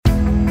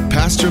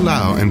Pastor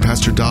Lau and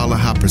Pastor Dala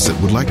Haprasit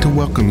would like to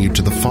welcome you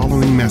to the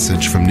following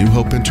message from New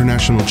Hope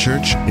International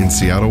Church in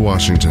Seattle,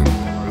 Washington.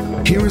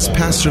 Here is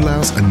Pastor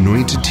Lau's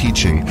anointed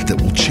teaching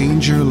that will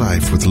change your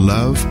life with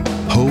love,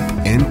 hope,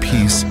 and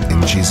peace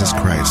in Jesus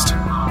Christ.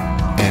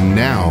 And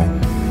now,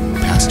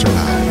 Pastor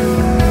Lau.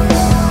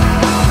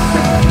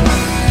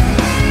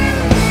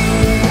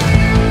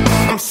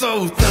 I'm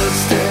so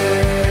thirsty.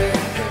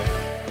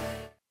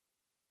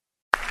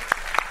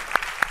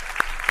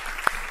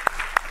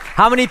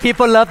 How many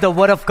people love the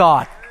Word of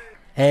God?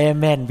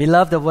 Amen. We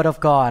love the Word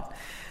of God.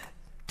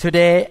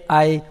 Today,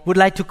 I would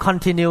like to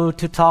continue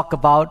to talk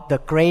about the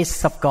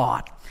grace of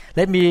God.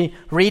 Let me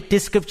read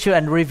this scripture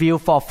and review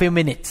for a few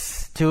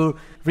minutes to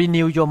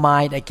renew your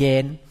mind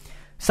again.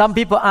 Some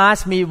people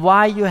ask me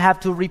why you have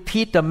to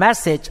repeat the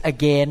message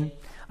again.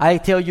 I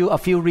tell you a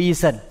few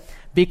reasons.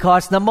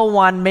 Because number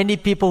one, many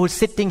people who are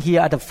sitting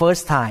here are the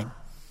first time.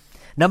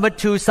 Number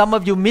two, some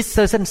of you miss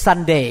certain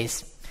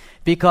Sundays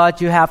because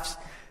you have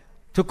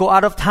to go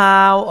out of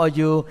town or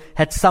you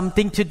had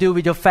something to do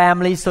with your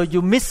family, so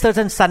you miss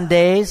certain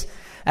Sundays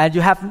and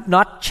you have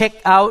not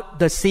checked out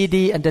the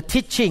CD and the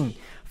teaching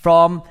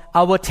from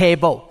our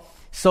table.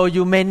 So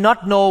you may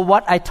not know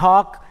what I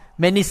talked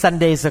many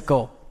Sundays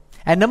ago.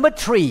 And number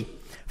three,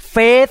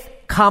 faith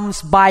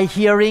comes by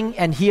hearing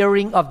and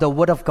hearing of the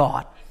Word of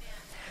God.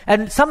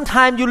 And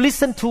sometimes you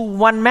listen to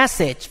one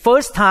message.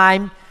 First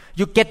time,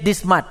 you get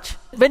this much.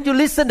 When you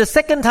listen the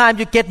second time,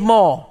 you get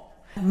more.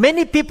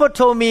 Many people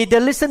told me they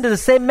listened to the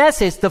same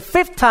message. The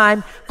fifth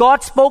time,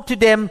 God spoke to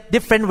them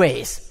different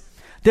ways.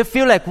 They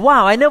feel like,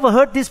 wow, I never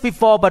heard this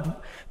before,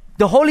 but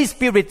the Holy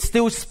Spirit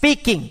still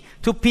speaking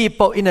to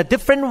people in a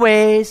different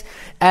ways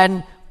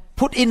and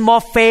put in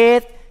more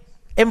faith,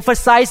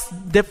 emphasize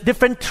the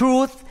different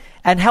truth,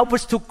 and help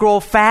us to grow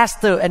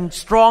faster and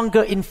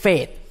stronger in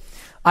faith.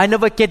 I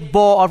never get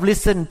bored of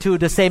listening to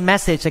the same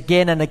message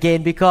again and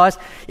again because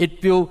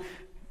it will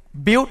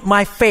build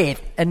my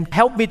faith and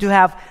help me to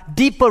have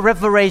deeper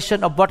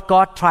revelation of what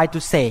God tried to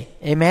say.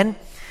 Amen.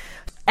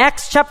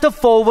 Acts chapter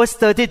 4 verse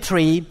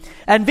 33,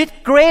 and with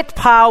great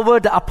power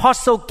the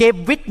apostle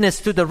gave witness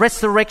to the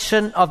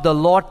resurrection of the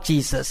Lord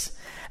Jesus,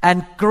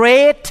 and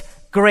great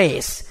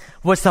grace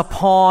was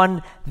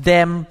upon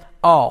them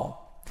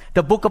all.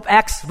 The book of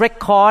Acts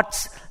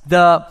records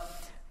the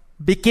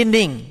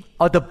beginning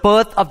or the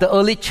birth of the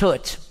early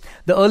church.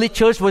 The early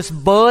church was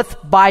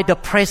birthed by the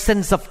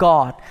presence of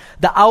God,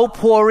 the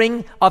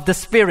outpouring of the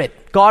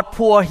Spirit. God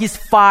poured His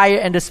fire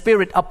and the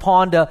Spirit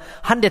upon the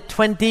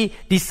 120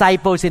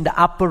 disciples in the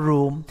upper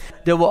room.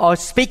 They were all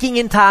speaking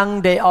in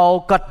tongues. They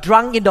all got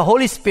drunk in the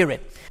Holy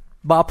Spirit.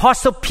 But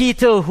Apostle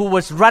Peter, who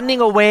was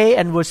running away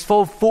and was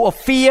full of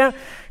fear,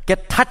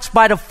 get touched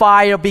by the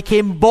fire,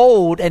 became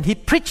bold, and he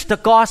preached the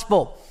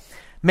gospel.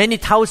 Many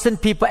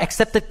thousand people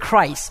accepted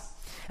Christ.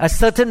 A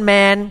certain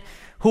man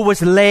who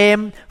was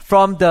lame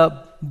from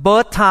the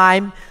birth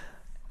time,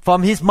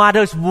 from his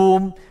mother's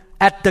womb,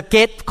 at the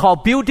gate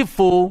called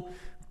Beautiful,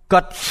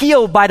 got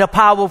healed by the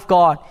power of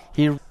God.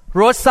 He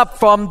rose up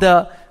from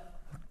the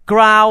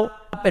ground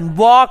and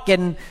walked,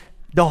 and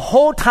the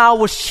whole town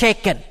was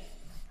shaken.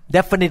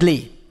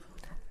 Definitely,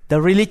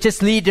 the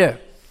religious leader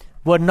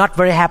were not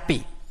very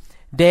happy.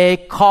 They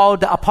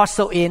called the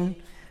apostle in.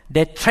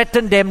 They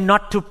threatened them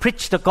not to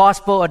preach the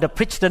gospel or to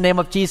preach the name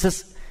of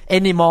Jesus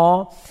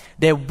anymore.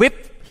 They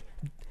whipped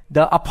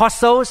the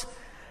apostles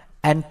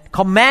and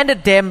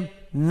commanded them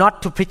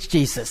not to preach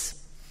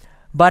Jesus.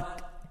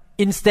 But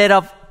instead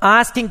of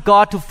asking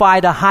God to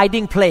find a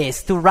hiding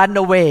place to run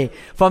away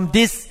from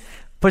these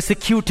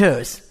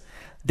persecutors,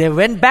 they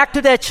went back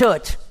to their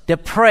church, they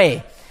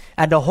prayed,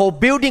 and the whole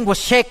building was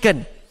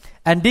shaken.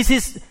 And this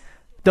is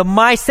the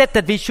mindset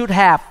that we should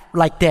have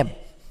like them.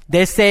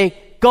 They say,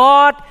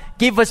 God,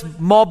 give us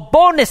more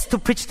boldness to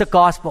preach the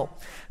gospel.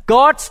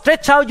 God,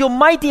 stretch out your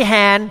mighty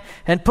hand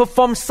and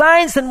perform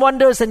signs and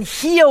wonders and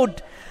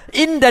healed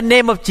in the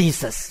name of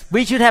Jesus.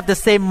 We should have the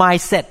same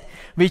mindset.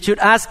 We should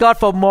ask God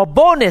for more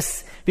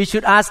boldness. We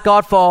should ask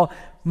God for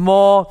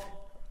more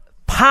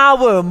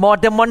power, more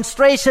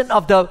demonstration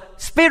of the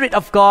Spirit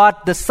of God,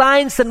 the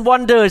signs and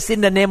wonders in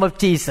the name of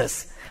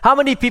Jesus. How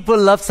many people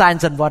love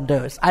signs and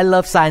wonders? I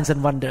love signs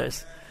and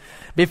wonders.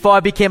 Before I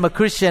became a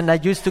Christian, I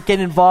used to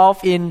get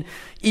involved in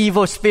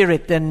evil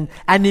spirit and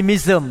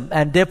animism,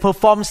 and they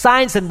perform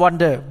signs and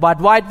wonder. But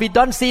why we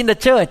don't see in the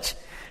church?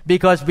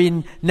 Because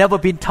we never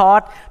been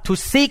taught to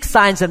seek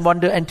signs and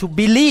wonder and to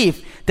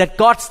believe that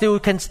God still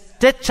can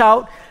stretch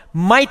out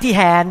mighty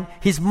hand,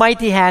 His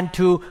mighty hand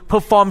to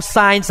perform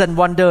signs and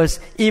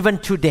wonders even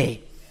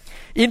today.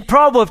 In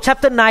Proverbs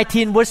chapter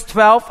 19 verse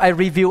 12, I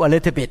review a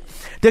little bit.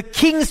 The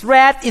king's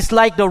wrath is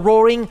like the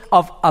roaring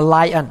of a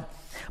lion,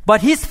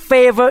 but his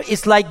favor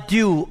is like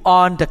dew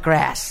on the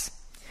grass.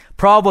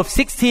 Proverbs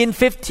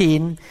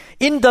 16:15,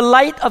 in the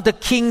light of the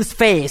king's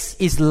face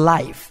is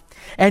life,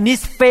 and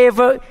his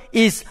favor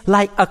is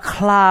like a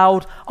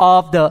cloud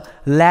of the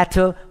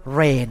latter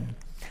rain.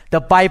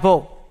 The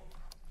Bible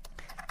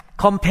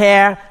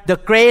compare the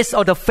grace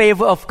or the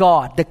favor of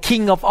God, the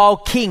King of all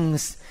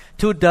kings,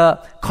 to the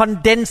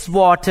condensed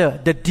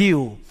water, the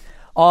dew,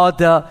 or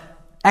the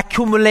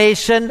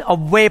accumulation of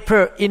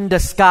vapor in the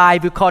sky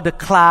we call the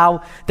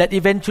cloud that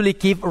eventually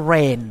give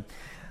rain.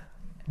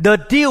 The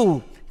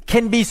dew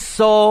can be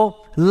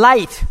so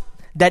light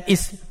that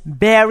is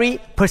very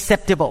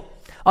perceptible,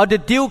 or the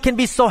dew can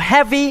be so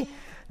heavy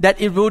that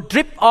it will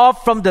drip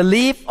off from the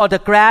leaf or the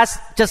grass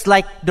just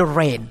like the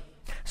rain.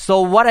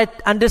 So what I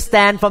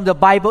understand from the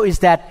Bible is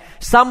that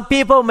some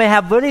people may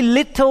have very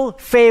little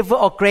favor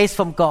or grace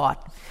from God,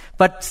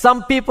 but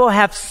some people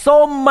have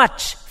so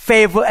much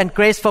favor and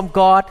grace from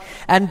God,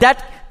 and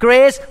that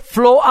grace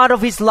flow out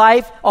of his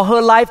life or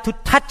her life to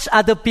touch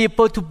other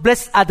people, to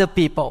bless other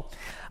people.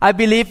 I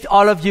believe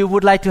all of you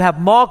would like to have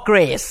more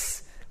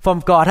grace from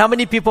God. How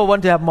many people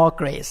want to have more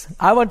grace?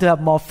 I want to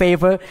have more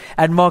favor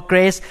and more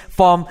grace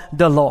from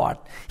the Lord.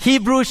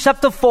 Hebrews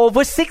chapter 4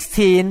 verse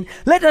 16,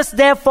 let us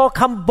therefore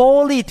come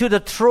boldly to the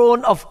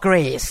throne of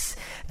grace,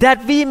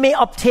 that we may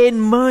obtain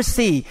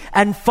mercy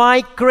and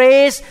find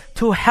grace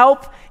to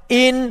help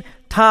in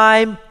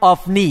time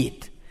of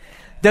need.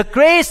 The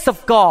grace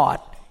of God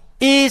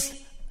is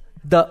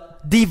the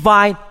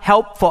divine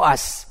help for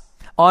us.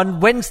 On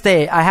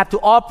Wednesday, I have to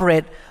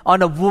operate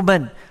on a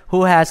woman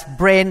who has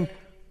brain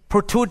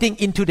protruding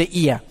into the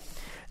ear.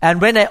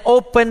 And when I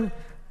open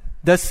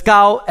the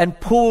skull and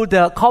pull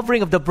the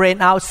covering of the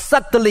brain out,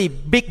 suddenly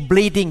big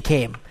bleeding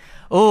came.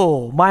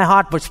 Oh, my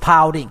heart was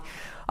pounding.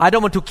 I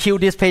don't want to kill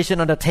this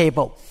patient on the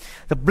table.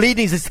 The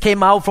bleeding just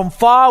came out from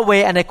far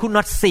away and I could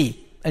not see.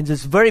 And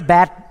just very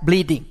bad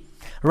bleeding.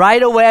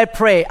 Right away I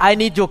pray, I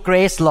need your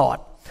grace,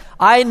 Lord.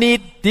 I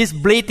need this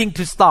bleeding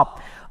to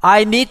stop.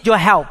 I need your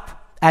help.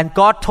 And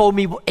God told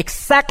me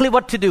exactly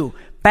what to do.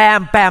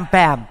 Bam, bam,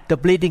 bam. The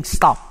bleeding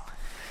stopped.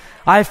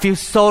 I feel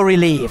so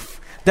relieved.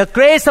 The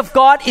grace of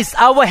God is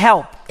our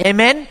help.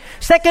 Amen.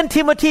 2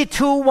 Timothy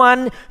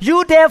 2:1.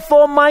 You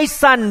therefore, my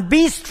son,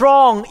 be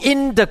strong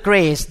in the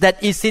grace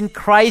that is in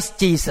Christ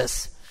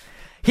Jesus.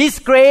 His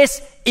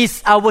grace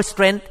is our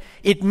strength.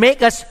 It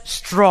makes us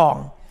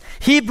strong.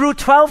 Hebrews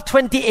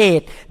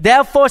 12:28.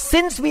 Therefore,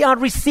 since we are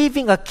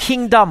receiving a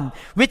kingdom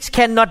which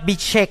cannot be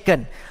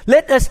shaken,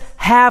 let us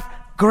have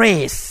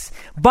grace,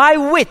 by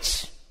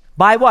which,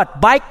 by what?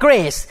 By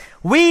grace,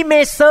 we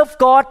may serve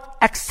God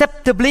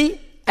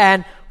acceptably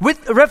and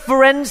with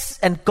reverence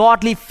and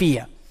godly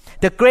fear.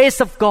 The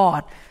grace of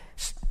God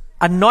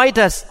anoint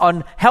us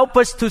and help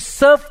us to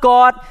serve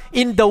God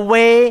in the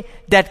way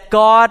that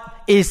God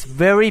is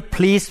very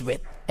pleased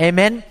with.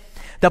 Amen.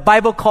 The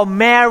Bible called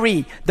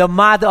Mary, the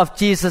mother of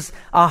Jesus,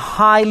 a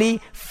highly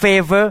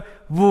favored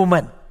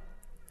woman.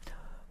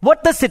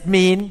 What does it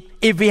mean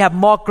if we have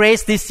more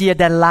grace this year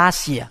than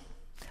last year?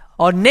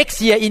 Or next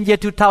year in year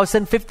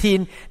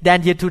 2015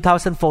 than year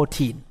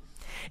 2014?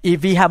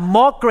 If we have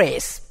more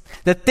grace,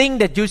 the thing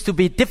that used to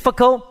be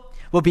difficult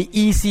will be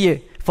easier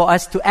for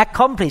us to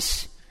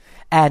accomplish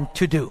and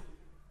to do.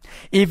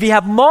 If we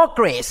have more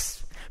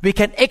grace, we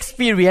can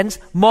experience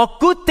more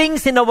good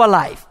things in our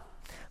life.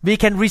 We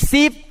can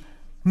receive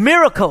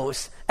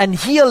miracles and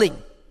healing.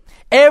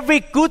 Every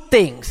good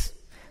things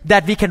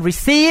that we can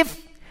receive,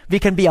 we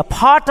can be a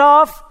part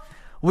of,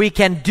 we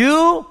can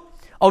do,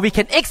 or we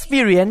can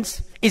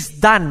experience is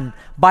done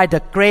by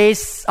the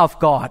grace of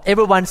God.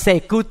 Everyone say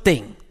good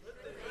thing.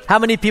 How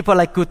many people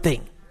like good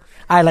thing?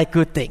 I like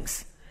good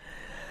things.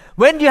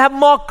 When you have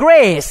more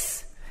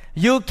grace,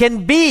 you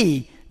can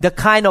be the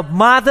kind of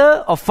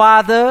mother or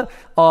father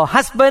or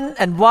husband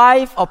and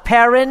wife or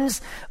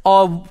parents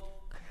or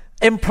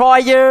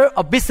employer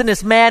or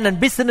businessman and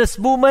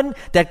businesswoman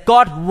that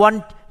God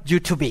wants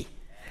you to be.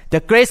 The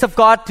grace of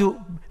God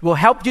will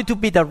help you to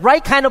be the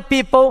right kind of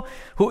people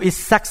who is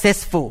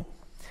successful.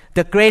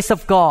 The grace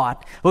of God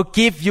will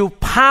give you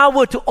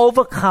power to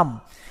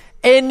overcome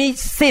any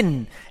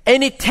sin,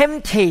 any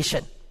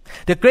temptation.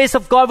 The grace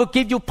of God will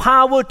give you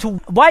power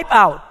to wipe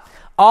out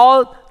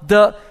all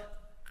the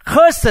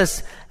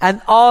curses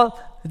and all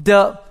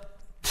the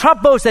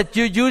troubles that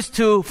you used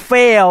to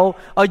fail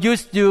or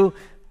used to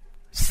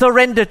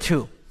surrender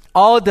to.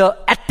 All the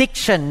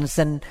addictions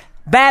and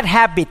bad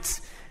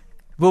habits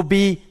will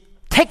be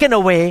taken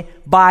away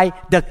by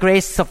the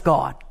grace of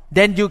God.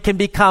 Then you can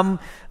become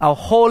a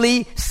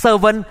holy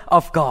servant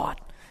of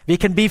God. We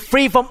can be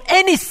free from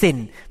any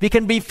sin. We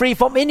can be free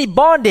from any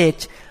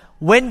bondage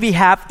when we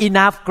have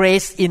enough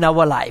grace in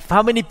our life.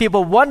 How many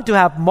people want to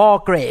have more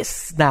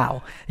grace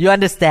now? You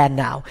understand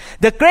now.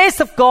 The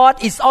grace of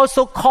God is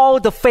also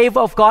called the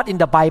favor of God in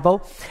the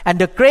Bible. And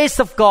the grace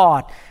of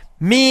God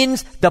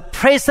means the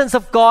presence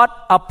of God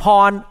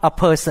upon a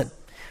person.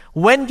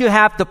 When you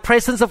have the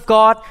presence of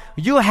God,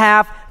 you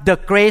have the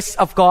grace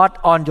of God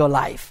on your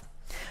life.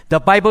 The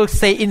Bible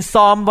says in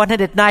Psalm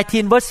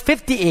 119 verse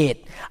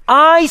 58,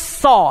 I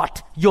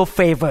sought your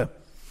favor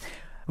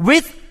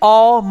with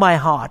all my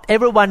heart.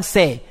 Everyone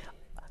say,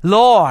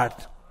 Lord,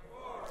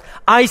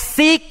 I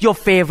seek your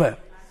favor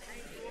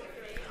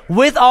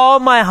with all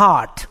my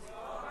heart.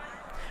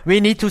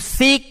 We need to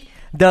seek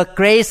the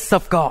grace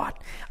of God.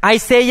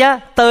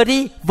 Isaiah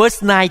 30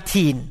 verse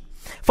 19.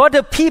 For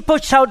the people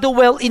shall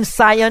dwell in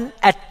Zion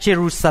at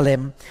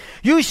Jerusalem.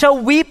 You shall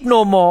weep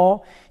no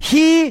more.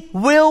 He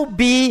will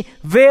be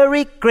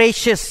very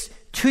gracious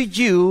to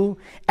you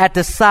at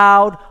the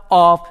sound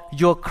of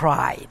your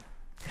cry.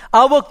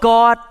 Our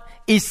God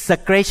is a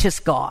gracious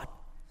God.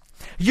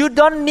 You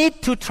don't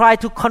need to try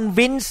to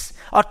convince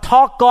or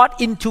talk God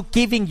into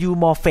giving you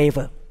more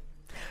favor.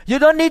 You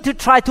don't need to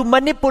try to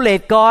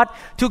manipulate God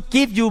to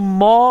give you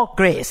more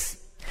grace.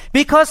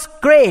 Because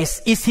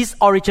grace is His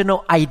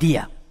original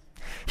idea.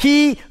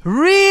 He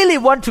really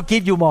wants to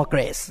give you more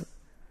grace.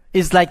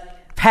 It's like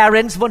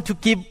parents want to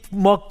give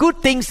more good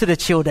things to the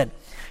children.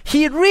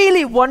 He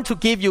really wants to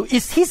give you,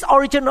 it's His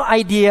original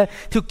idea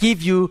to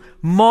give you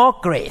more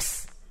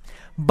grace.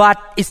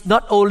 But it's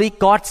not only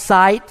God's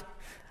side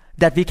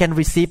that we can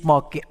receive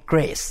more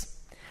grace.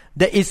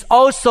 There is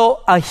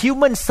also a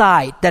human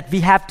side that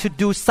we have to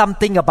do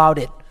something about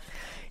it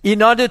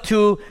in order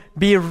to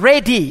be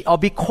ready or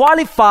be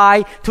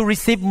qualified to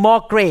receive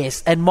more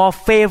grace and more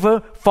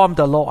favor from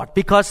the Lord.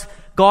 Because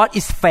God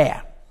is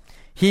fair.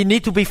 He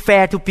needs to be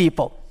fair to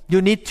people.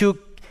 You need to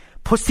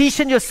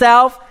position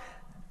yourself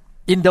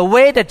in the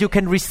way that you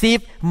can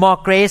receive more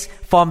grace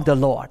from the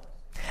Lord.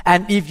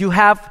 And if you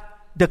have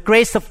the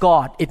grace of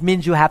God, it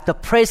means you have the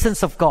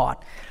presence of God.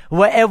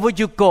 Wherever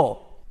you go,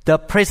 the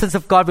presence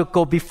of God will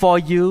go before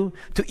you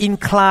to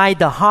incline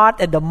the heart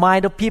and the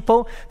mind of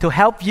people to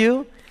help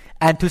you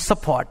and to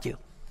support you.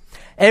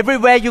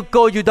 Everywhere you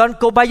go, you don't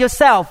go by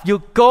yourself.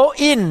 You go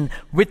in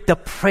with the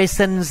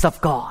presence of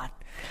God.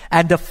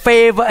 And the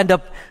favor and the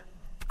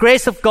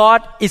grace of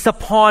God is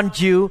upon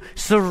you,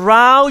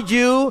 surround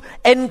you,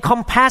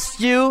 encompass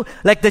you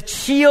like the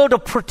shield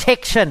of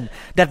protection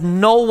that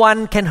no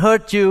one can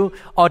hurt you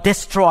or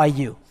destroy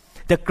you.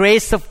 The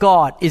grace of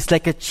God is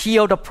like a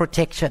shield of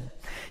protection.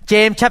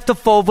 James chapter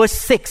 4 verse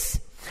 6.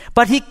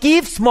 But He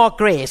gives more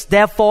grace.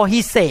 Therefore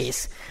He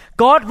says,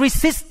 God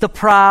resists the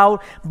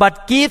proud,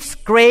 but gives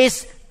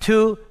grace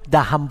to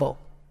the humble.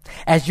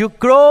 As you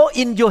grow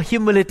in your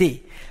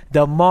humility,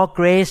 the more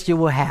grace you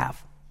will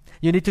have.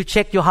 You need to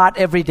check your heart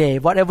every day.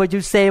 Whatever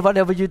you say,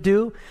 whatever you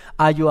do,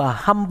 are you a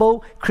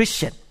humble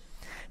Christian?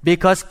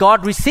 Because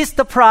God resists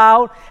the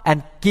proud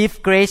and gives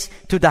grace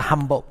to the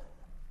humble.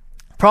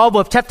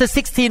 Proverbs chapter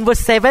 16 verse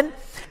 7.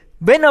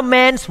 When a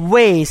man's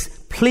ways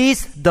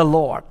please the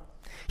Lord,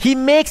 He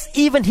makes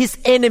even his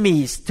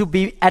enemies to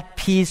be at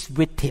peace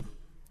with him.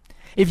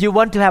 If you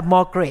want to have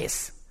more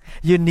grace,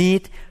 you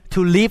need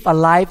to live a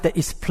life that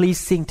is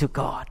pleasing to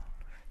God.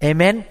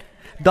 Amen?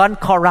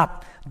 Don't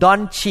corrupt.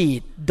 Don't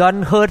cheat.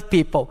 Don't hurt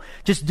people.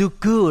 Just do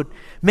good.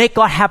 Make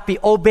God happy.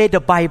 Obey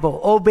the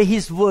Bible. Obey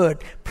His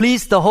word.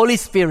 Please the Holy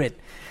Spirit.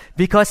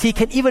 Because He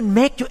can even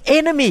make you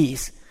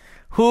enemies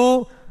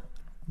who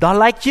don't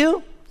like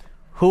you,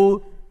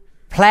 who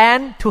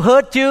plan to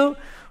hurt you,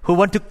 who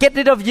want to get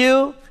rid of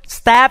you,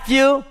 stab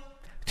you,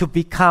 to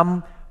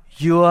become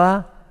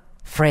your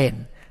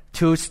friend,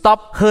 to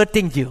stop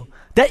hurting you.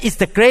 That is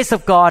the grace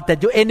of God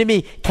that your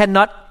enemy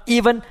cannot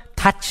even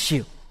touch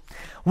you.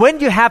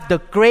 When you have the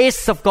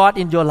grace of God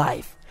in your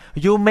life,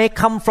 you may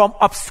come from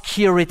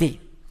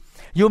obscurity.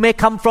 You may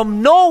come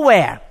from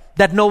nowhere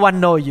that no one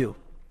knows you.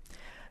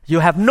 You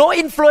have no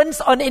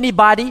influence on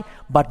anybody,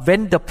 but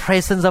when the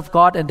presence of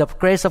God and the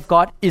grace of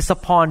God is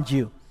upon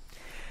you,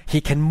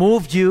 He can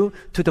move you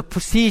to the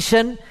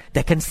position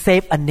that can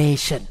save a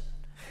nation,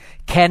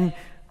 can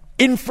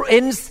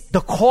influence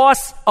the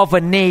course of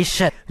a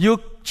nation.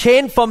 You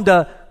change from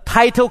the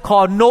title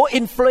called no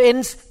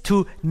influence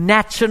to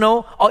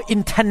national or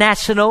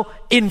international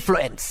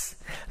influence.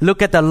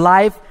 Look at the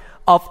life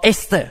of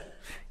Esther.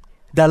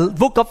 The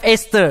book of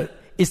Esther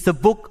is the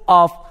book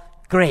of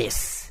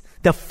grace,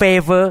 the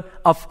favor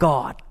of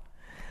God.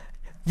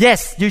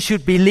 Yes, you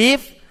should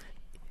believe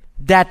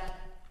that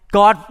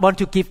God wants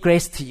to give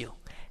grace to you.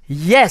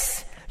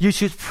 Yes, you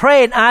should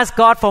pray and ask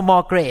God for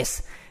more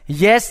grace.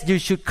 Yes, you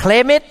should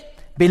claim it,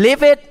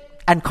 believe it,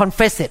 and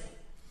confess it.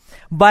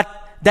 But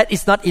that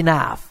is not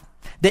enough.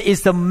 There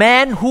is the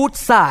manhood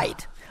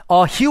side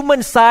or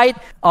human side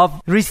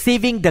of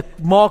receiving the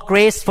more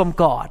grace from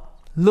God.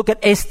 Look at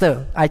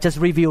Esther. I just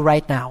review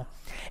right now.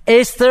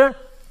 Esther,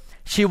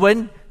 she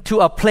went to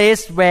a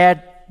place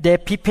where they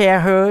prepare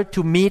her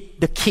to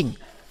meet the king,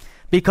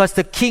 because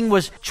the king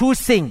was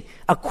choosing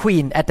a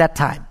queen at that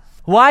time.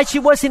 While she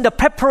was in the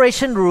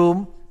preparation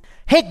room,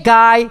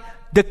 Haggai,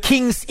 the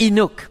king's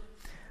eunuch,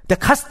 the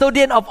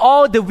custodian of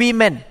all the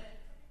women,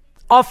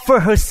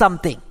 offered her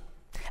something.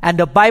 And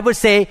the Bible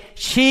says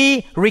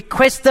she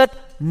requested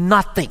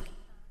nothing.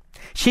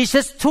 She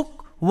just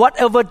took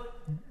whatever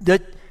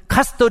the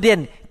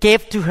custodian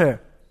gave to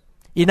her.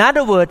 In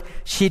other words,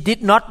 she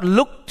did not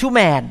look to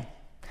man,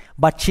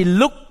 but she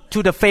looked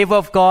to the favor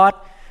of God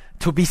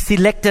to be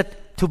selected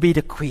to be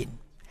the queen.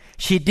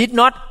 She did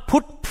not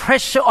put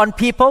pressure on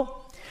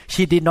people.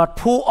 She did not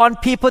pull on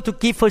people to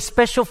give her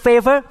special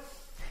favor.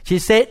 She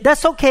said,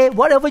 that's okay.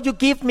 Whatever you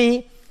give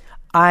me,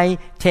 I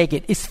take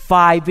it. It's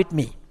fine with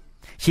me.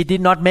 She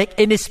did not make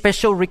any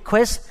special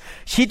request.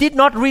 She did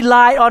not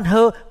rely on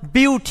her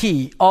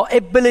beauty or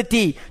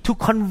ability to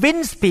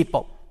convince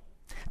people.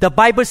 The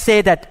Bible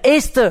says that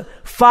Esther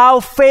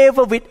found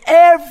favor with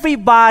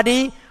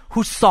everybody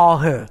who saw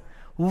her.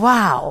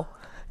 Wow.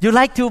 You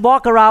like to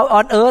walk around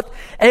on earth.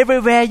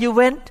 Everywhere you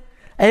went,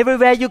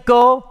 everywhere you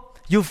go,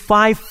 you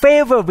find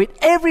favor with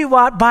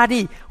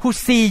everybody who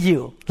see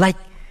you. Like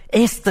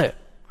Esther.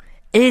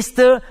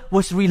 Esther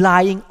was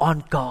relying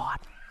on God.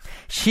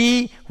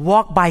 She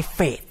walked by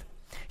faith.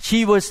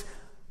 She was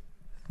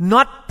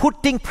not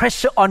putting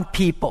pressure on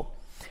people.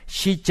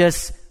 She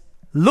just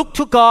looked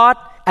to God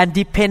and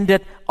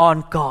depended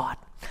on God.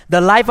 The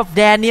life of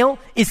Daniel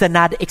is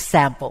another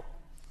example.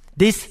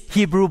 This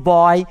Hebrew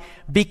boy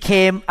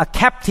became a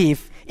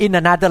captive in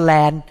another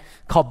land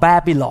called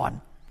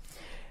Babylon.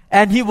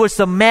 And he was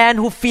a man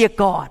who feared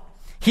God.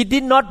 He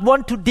did not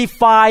want to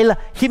defile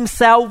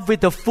himself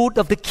with the food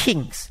of the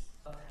kings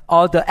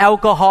or the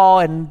alcohol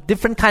and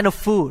different kind of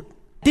food.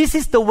 This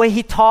is the way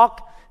he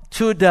talked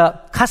to the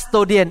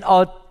custodian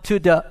or to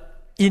the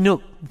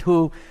eunuch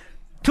who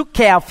took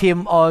care of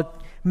him or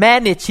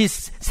managed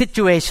his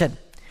situation.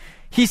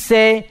 He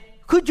said,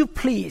 could you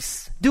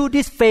please do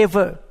this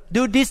favor?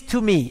 Do this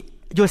to me,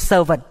 your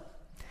servant.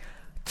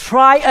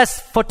 Try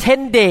us for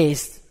 10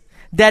 days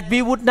that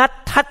we would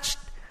not touch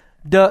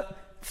the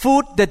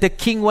food that the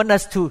king wants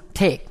us to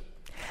take.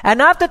 And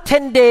after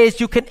 10 days,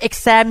 you can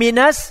examine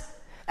us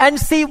and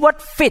see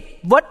what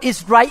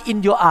is right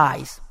in your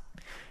eyes.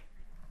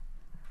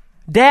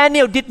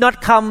 Daniel did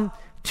not come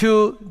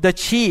to the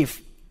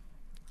chief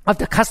of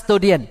the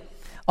custodian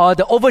or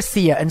the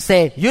overseer and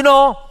say,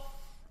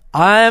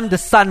 I am the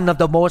son of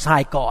the Most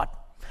High God.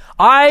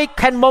 I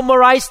can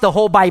memorize the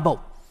whole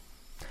Bible.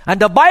 And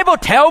the Bible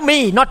tells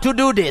me not to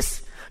do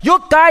this.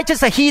 You guys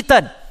just a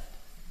heathen.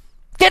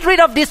 Get rid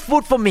of this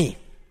food for me.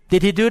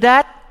 Did he do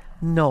that?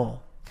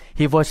 No.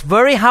 He was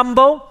very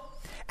humble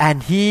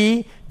and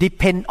he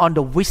depended on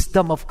the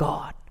wisdom of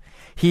God.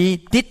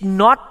 He did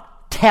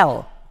not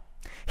tell.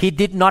 He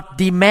did not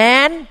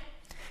demand.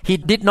 He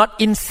did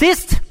not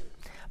insist.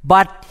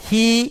 But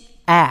he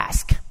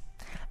asked.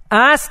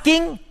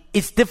 Asking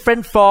is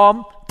different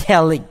from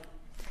telling.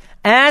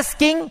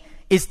 Asking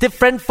is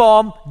different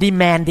from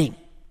demanding.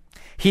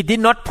 He did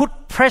not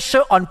put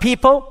pressure on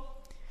people.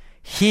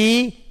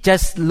 He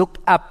just looked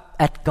up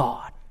at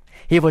God.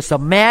 He was a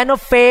man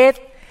of faith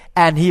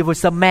and he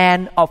was a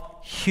man of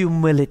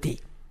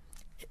humility.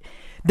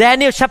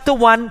 Daniel chapter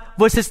 1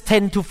 verses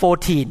 10 to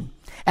 14.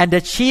 And the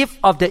chief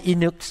of the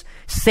eunuchs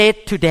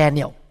said to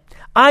Daniel,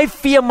 I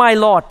fear my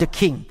lord the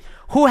king,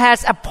 who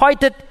has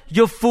appointed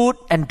your food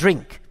and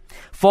drink.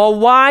 For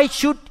why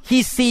should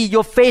he see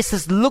your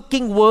faces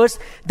looking worse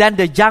than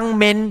the young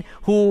men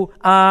who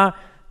are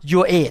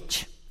your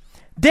age?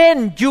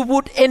 Then you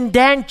would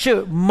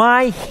endanger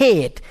my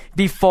head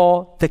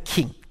before the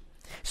king.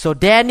 So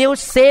Daniel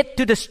said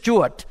to the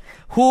steward,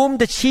 whom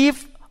the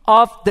chief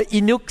of the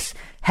eunuchs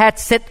had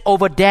set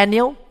over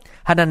Daniel,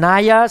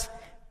 Hananiah,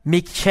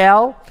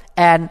 Mishael,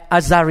 and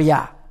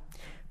Azariah,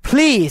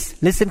 please,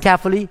 listen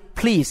carefully,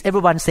 please,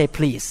 everyone say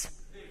please.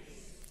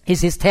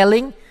 Is he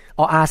telling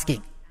or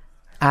asking?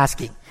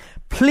 Asking.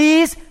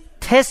 Please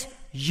test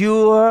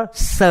your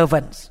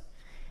servants.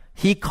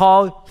 He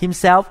called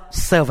himself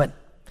servant.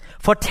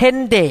 For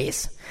 10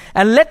 days.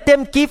 And let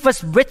them give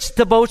us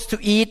vegetables to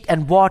eat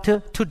and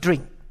water to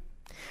drink.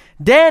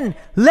 Then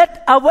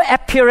let our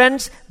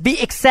appearance be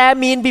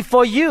examined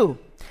before you,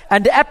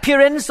 and the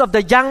appearance of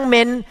the young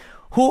men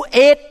who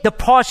ate the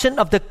portion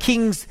of the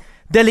king's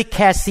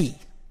delicacy.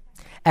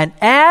 And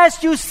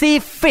as you see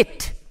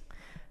fit,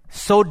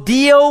 so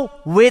deal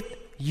with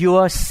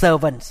your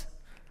servants.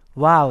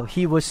 Wow,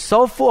 he was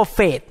so full of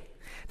faith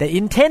that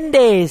in 10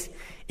 days,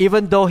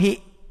 even though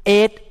he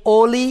ate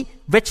only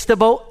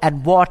vegetable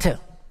and water,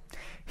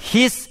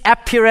 his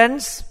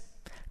appearance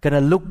gonna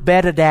look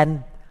better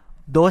than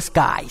those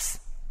guys.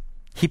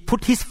 He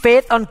put his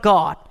faith on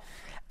God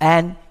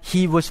and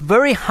he was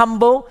very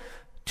humble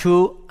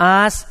to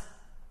ask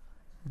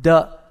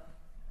the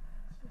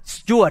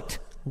steward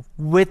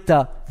with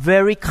a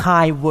very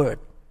kind word.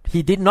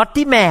 He did not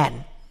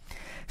demand.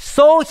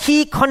 So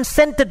he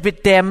consented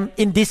with them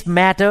in this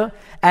matter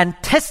and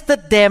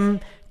tested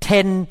them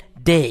 10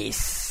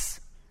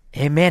 days.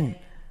 Amen.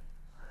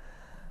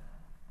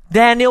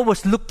 Daniel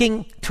was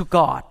looking to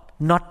God,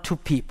 not to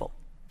people.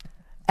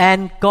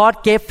 And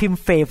God gave him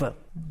favor.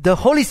 The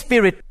Holy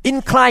Spirit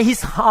inclined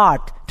his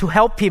heart to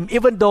help him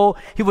even though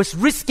he was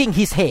risking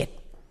his head.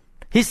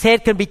 His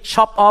head can be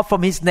chopped off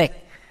from his neck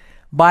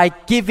by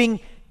giving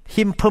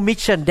him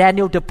permission,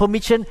 Daniel, the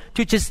permission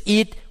to just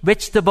eat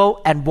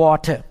vegetable and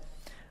water.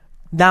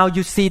 Now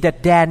you see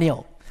that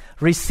Daniel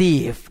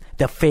received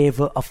the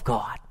favor of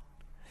God.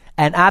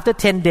 And after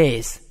 10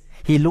 days,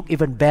 he looked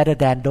even better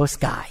than those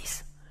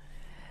guys.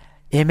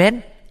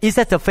 Amen? Is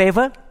that the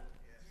favor?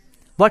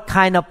 What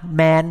kind of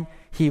man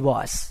he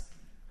was?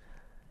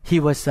 He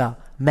was a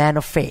man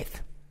of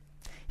faith.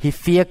 He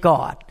feared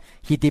God.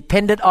 He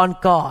depended on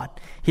God.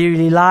 He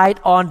relied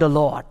on the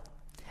Lord.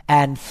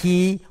 And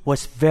he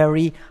was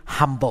very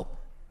humble.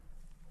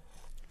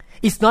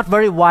 It's not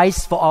very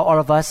wise for all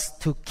of us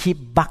to keep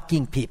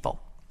bugging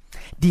people,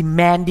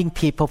 demanding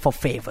people for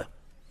favor,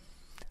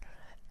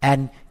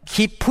 and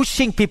keep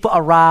pushing people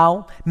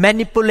around,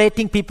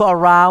 manipulating people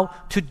around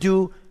to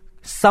do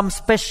some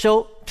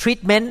special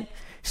treatment,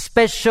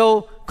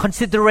 special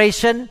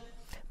consideration,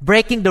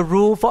 breaking the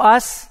rule for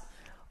us,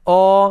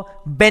 or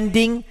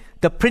bending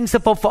the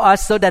principle for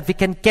us so that we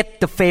can get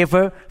the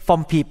favor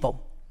from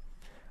people.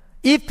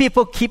 If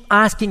people keep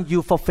asking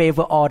you for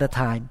favor all the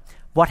time,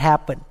 what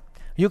happened?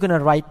 You're going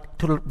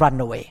to run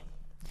away.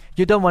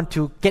 You don't want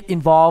to get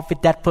involved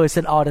with that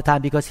person all the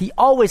time because he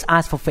always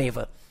asks for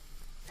favor.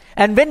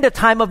 And when the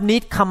time of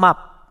need come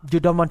up, you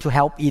don't want to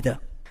help either.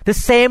 The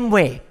same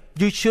way,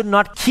 you should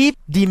not keep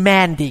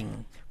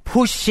demanding,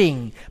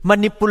 pushing,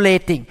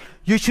 manipulating.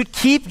 You should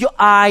keep your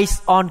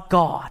eyes on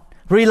God.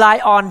 Rely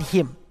on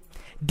Him.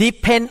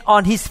 Depend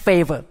on His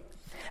favor.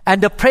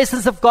 And the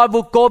presence of God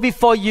will go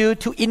before you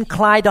to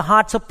incline the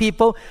hearts of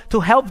people to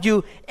help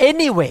you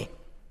anyway.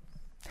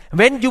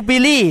 When you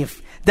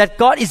believe that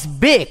God is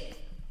big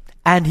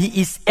and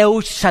He is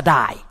El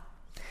Shaddai,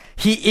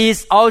 He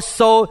is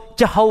also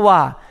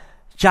Jehovah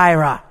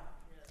Jireh,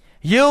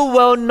 you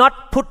will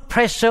not put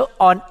pressure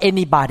on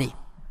anybody.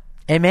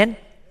 Amen?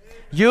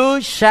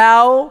 You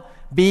shall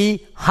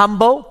be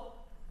humble,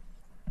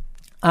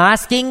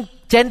 asking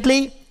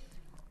gently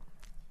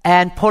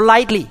and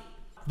politely.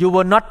 You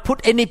will not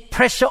put any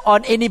pressure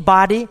on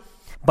anybody,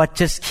 but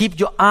just keep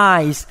your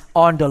eyes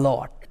on the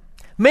Lord.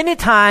 Many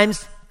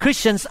times,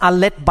 Christians are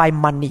led by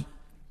money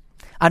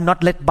and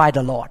not led by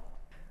the Lord.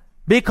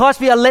 Because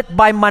we are led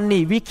by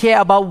money, we care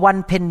about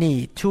 1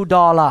 penny,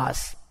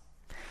 $2.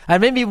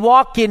 And when we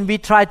walk in, we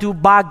try to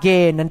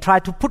bargain and try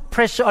to put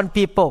pressure on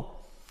people.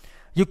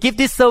 You give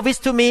this service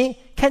to me,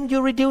 can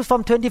you reduce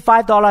from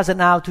 $25 an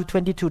hour to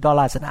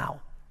 $22 an hour?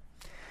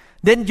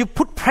 Then you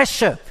put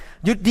pressure.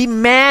 You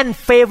demand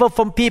favor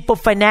from people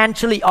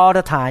financially all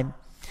the time.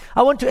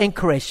 I want to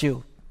encourage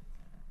you.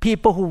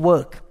 People who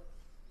work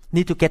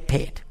need to get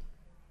paid.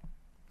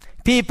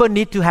 People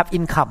need to have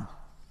income.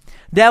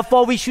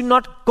 Therefore, we should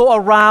not go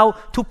around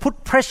to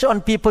put pressure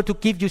on people to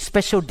give you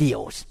special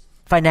deals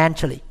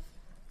financially.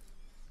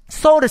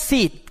 Sow the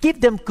seed.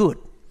 Give them good.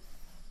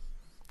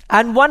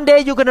 And one day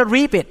you're going to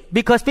reap it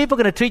because people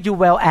are going to treat you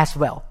well as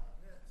well.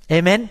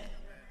 Amen?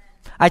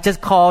 I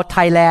just called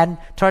Thailand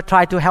to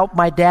try to help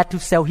my dad to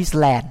sell his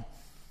land.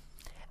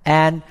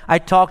 And I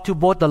talked to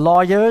both the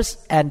lawyers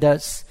and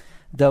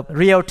the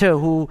realtor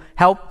who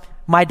helped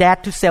my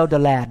dad to sell the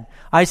land.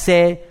 I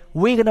say,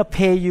 we're going to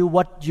pay you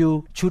what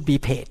you should be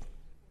paid.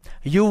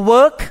 You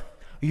work,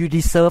 you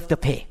deserve the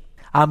pay.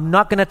 I'm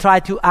not going to try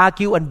to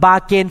argue and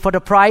bargain for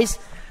the price.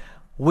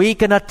 We're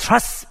going to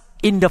trust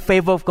in the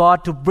favor of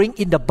God to bring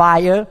in the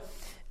buyer,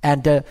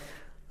 and the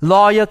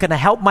lawyer going to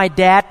help my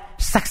dad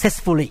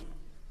successfully.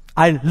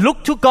 I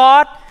look to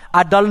God,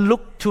 I don't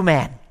look to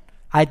man.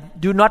 I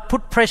do not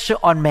put pressure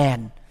on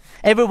man.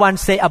 Everyone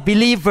say a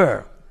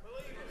believer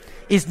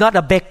is not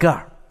a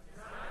beggar.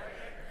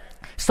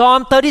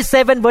 Psalm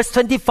 37 verse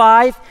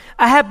 25,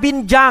 I have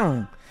been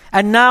young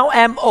and now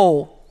am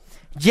old,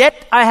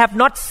 yet I have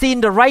not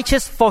seen the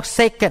righteous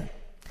forsaken,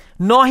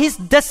 nor his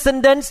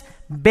descendants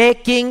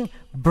baking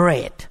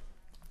bread.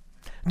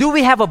 Do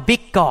we have a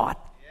big God?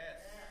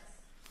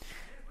 Yes.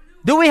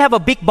 Do we have a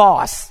big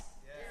boss?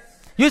 Yes.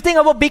 You think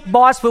our big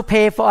boss will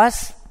pay for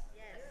us?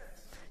 Yes.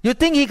 You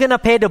think he's going to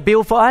pay the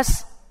bill for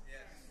us?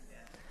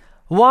 Yes.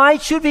 Why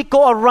should we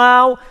go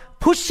around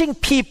pushing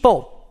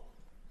people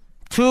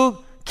to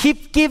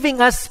keep giving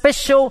us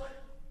special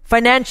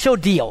financial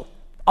deal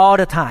all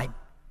the time?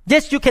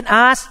 Yes, you can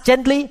ask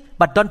gently,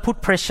 but don't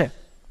put pressure.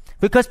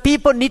 Because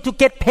people need to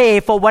get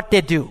paid for what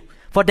they do,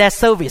 for their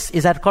service.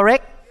 Is that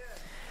correct?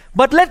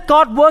 But let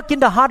God work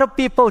in the heart of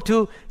people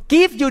to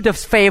give you the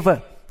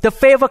favor. The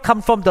favor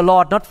comes from the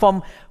Lord, not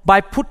from by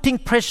putting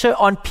pressure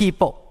on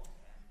people.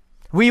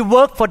 We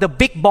work for the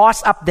big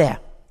boss up there.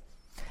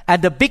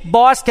 And the big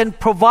boss can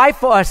provide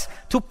for us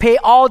to pay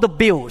all the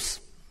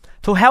bills,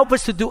 to help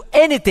us to do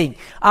anything.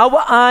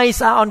 Our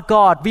eyes are on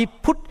God. We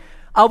put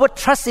our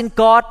trust in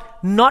God,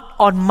 not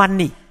on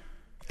money.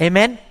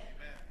 Amen?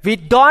 We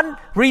don't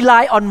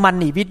rely on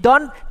money. We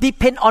don't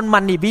depend on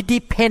money. We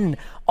depend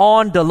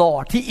on the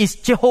Lord. He is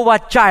Jehovah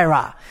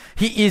Jireh.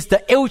 He is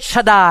the El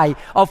Shaddai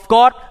of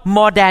God,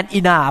 more than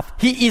enough.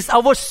 He is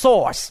our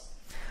source.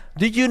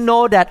 Do you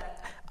know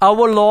that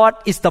our Lord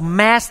is the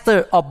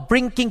master of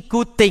bringing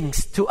good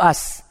things to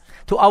us,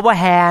 to our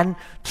hand,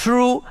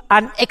 through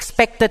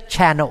unexpected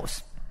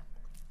channels?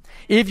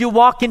 If you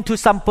walk into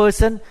some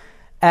person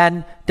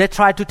and they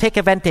try to take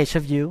advantage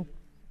of you,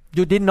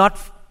 you did not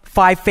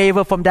find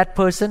favor from that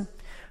person,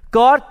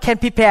 God can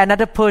prepare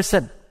another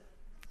person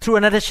through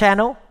another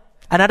channel,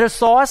 another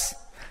source,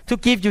 to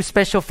give you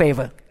special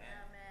favor.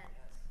 Amen.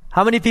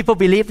 How many people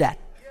believe that?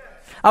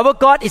 Yes. Our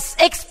God is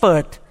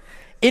expert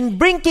in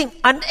bringing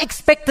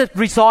unexpected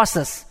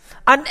resources,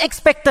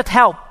 unexpected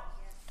help.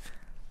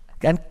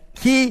 And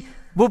He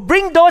will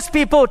bring those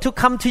people to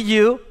come to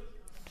you.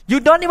 You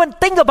don't even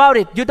think about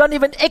it. You don't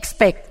even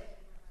expect.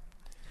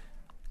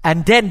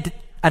 And then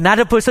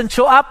another person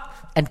show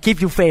up and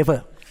give you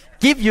favor,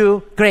 give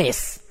you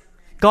grace.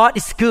 God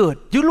is good.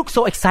 You look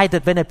so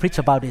excited when I preach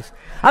about this.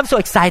 I'm so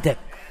excited.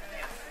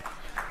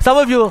 Some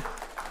of you,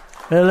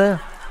 really?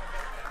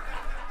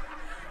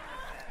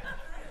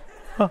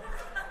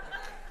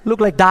 Look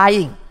like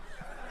dying.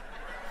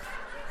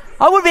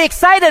 I would be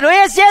excited. Oh,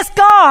 yes,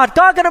 God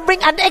going to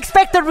bring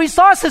unexpected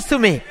resources to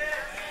me.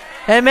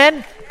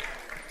 Amen.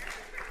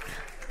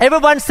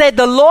 Everyone say,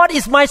 the Lord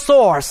is my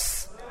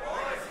source.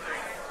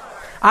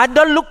 I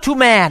don't look to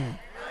man.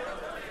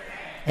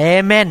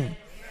 Amen.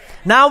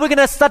 Now we're going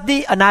to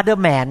study another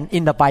man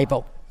in the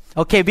Bible.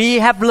 Okay, we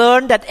have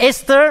learned that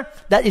Esther,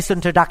 that is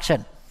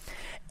introduction.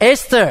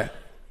 Esther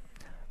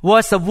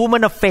was a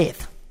woman of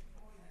faith.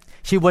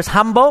 She was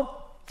humble.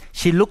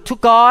 She looked to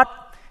God.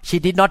 She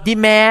did not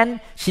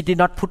demand. She did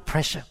not put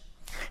pressure.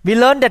 We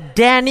learned that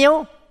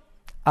Daniel,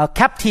 a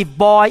captive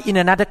boy in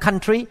another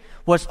country,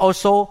 was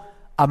also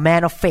a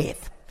man of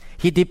faith.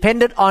 He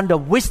depended on the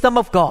wisdom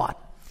of God.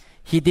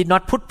 He did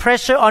not put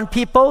pressure on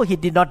people. He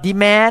did not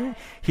demand.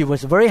 He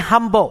was very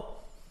humble.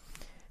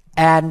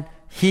 And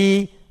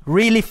he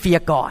really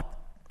feared God.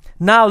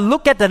 Now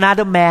look at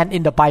another man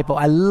in the Bible.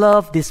 I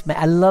love this man.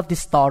 I love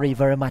this story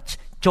very much.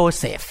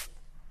 Joseph.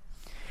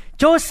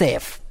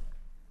 Joseph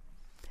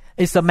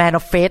is a man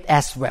of faith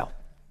as well.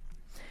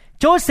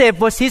 Joseph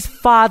was his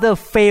father's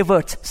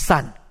favorite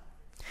son.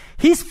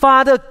 His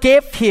father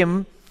gave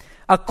him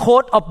a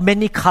coat of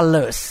many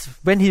colors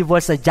when he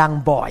was a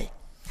young boy.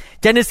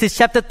 Genesis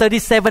chapter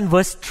 37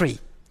 verse 3.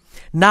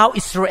 Now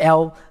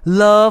Israel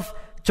loved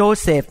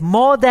Joseph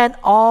more than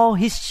all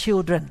his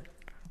children.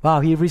 Wow,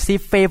 he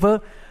received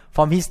favor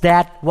from his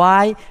dad.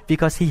 Why?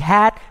 Because he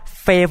had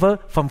favor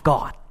from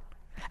God.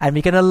 And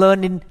we're going to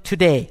learn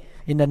today,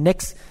 in the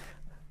next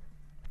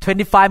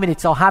 25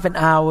 minutes or half an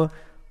hour,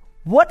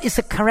 what is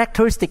a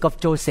characteristic of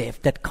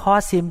Joseph that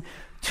caused him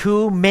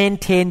to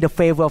maintain the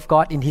favor of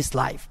God in his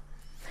life.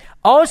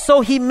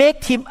 Also, he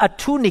made him a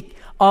tunic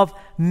of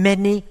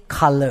many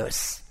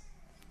colors.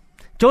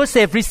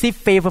 Joseph received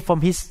favor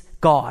from his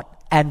God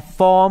and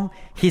from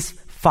his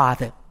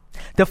father.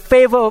 The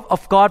favor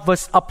of God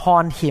was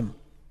upon him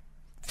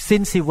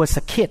since he was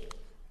a kid.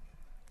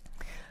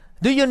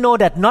 Do you know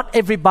that not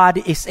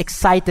everybody is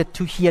excited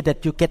to hear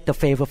that you get the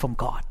favor from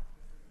God?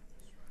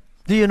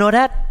 Do you know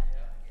that?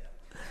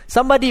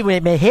 Somebody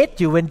may hate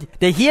you when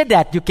they hear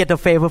that you get a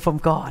favor from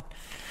God.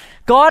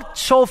 God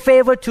showed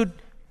favor to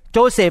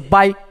Joseph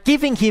by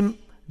giving him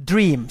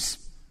dreams.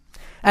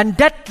 And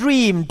that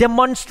dream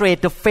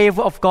demonstrates the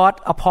favor of God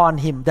upon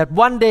him. That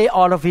one day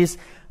all of his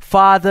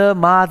father,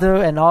 mother,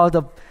 and all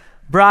the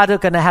brothers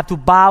going to have to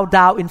bow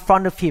down in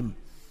front of him.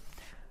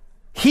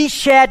 He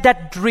shared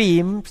that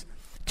dream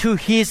to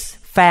his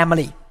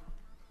family.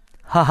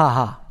 Ha ha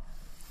ha.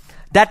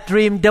 That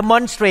dream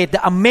demonstrates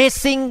the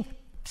amazing,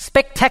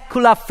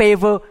 spectacular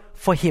favor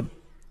for him.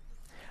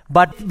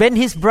 But when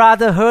his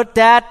brother heard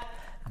that,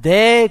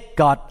 they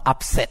got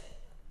upset.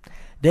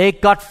 They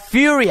got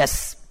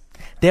furious.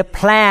 They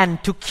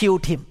planned to kill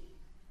him.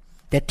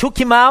 They took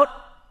him out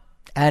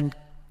and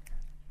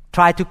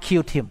tried to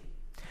kill him.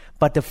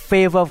 But the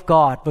favor of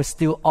God was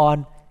still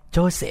on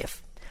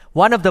Joseph.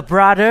 One of the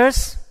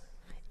brothers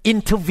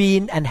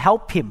intervened and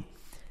helped him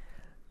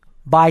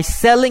by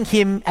selling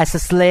him as a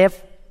slave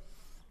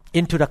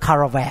into the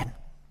caravan.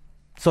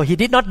 So he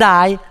did not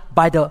die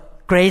by the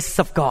grace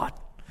of God.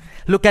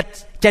 Look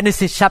at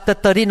Genesis chapter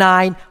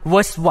 39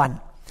 verse 1.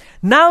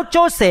 Now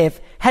Joseph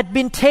had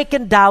been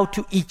taken down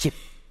to Egypt,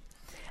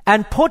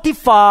 and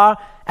Potiphar,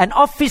 an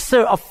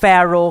officer of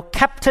Pharaoh,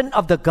 captain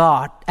of the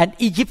guard, an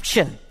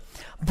Egyptian,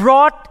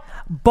 bought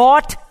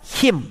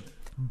him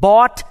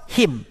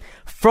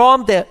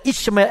from the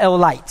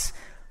Ishmaelites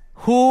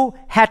who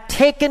had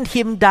taken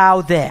him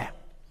down there.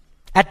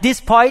 At this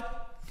point,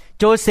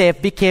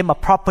 Joseph became a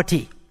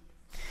property.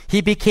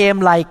 He became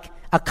like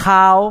a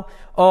cow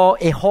or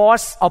a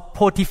horse of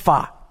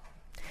Potiphar.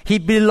 He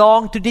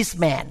belonged to this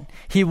man.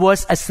 He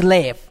was a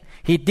slave.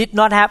 He did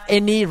not have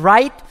any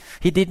right.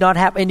 He did not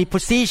have any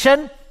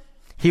position.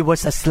 He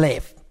was a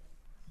slave.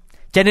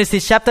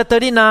 Genesis chapter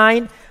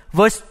 39,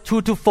 verse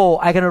 2 to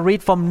 4. I'm going to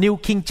read from New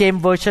King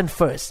James Version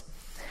first.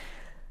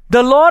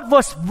 The Lord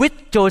was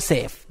with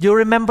Joseph. You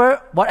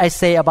remember what I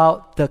say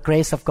about the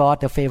grace of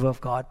God, the favor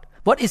of God?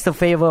 What is the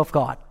favor of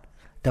God?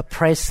 The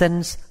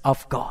presence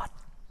of God.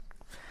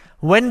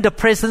 When the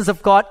presence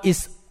of God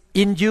is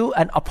in you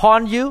and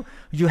upon you,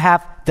 you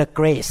have the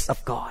grace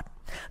of God.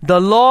 The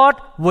Lord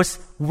was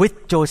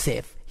with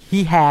Joseph.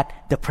 He had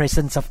the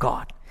presence of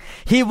God.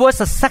 He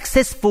was a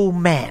successful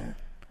man.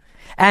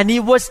 And he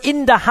was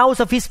in the house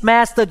of his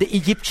master, the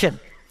Egyptian.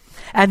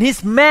 And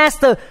his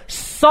master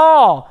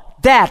saw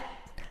that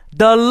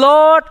the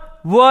Lord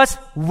was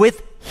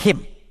with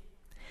him.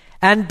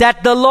 And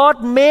that the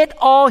Lord made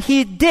all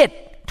he did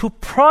to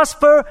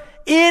prosper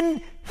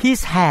in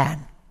his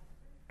hand.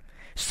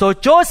 So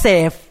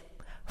Joseph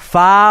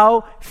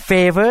found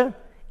favor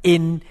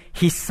in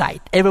his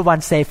sight.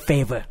 Everyone say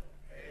favor.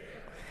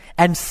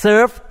 And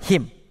served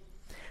him.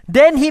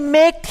 Then he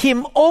made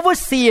him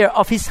overseer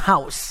of his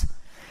house.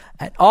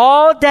 And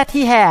all that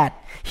he had,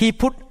 he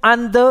put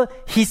under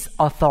his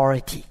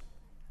authority.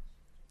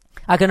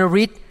 I'm going to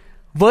read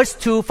verse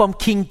 2 from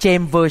King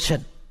James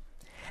Version.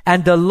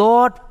 And the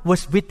Lord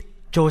was with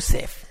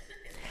Joseph,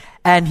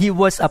 and he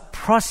was a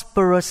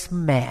prosperous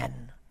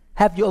man.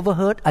 Have you ever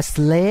heard a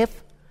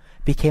slave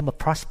became a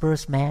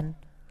prosperous man?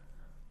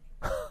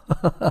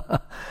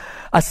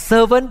 A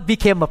servant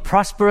became a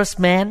prosperous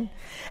man,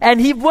 and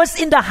he was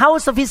in the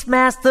house of his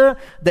master,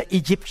 the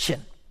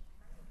Egyptian.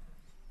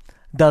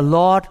 The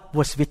Lord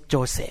was with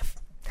Joseph.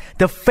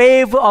 The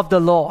favor of the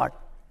Lord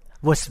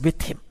was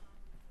with him.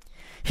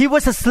 He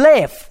was a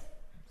slave,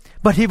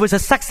 but he was a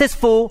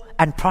successful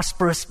and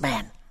prosperous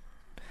man.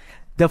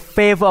 The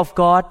favor of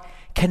God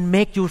can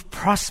make you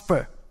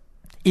prosper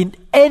in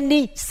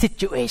any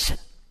situation.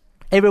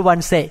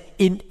 Everyone say,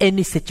 in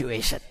any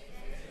situation.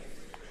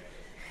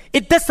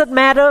 It doesn't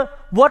matter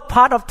what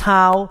part of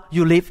town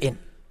you live in.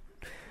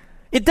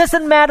 It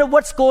doesn't matter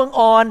what's going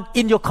on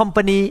in your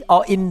company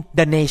or in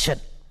the nation.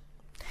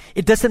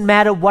 It doesn't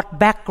matter what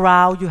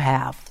background you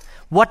have,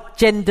 what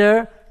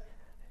gender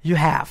you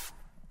have,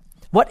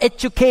 what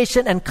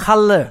education and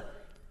color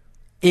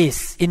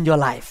is in your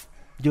life.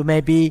 You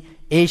may be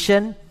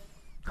Asian,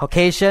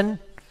 Caucasian,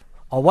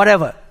 or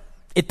whatever.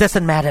 It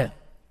doesn't matter.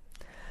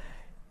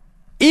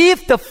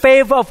 If the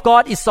favor of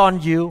God is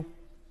on you,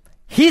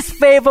 His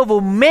favor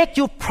will make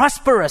you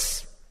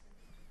prosperous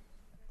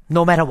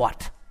no matter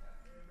what.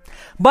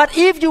 But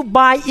if you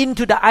buy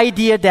into the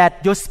idea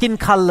that your skin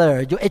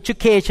color, your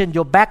education,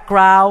 your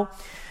background,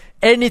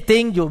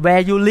 anything, where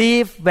you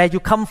live, where you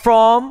come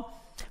from,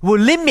 will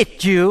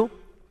limit you,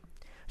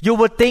 you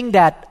will think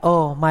that,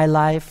 oh, my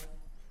life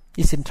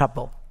is in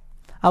trouble.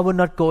 I will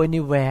not go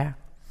anywhere.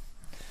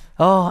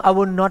 Oh, I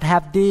will not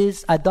have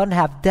this. I don't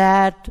have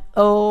that.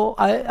 Oh,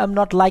 I'm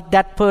not like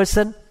that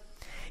person.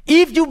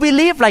 If you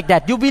believe like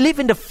that, you believe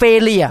in the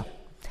failure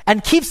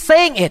and keep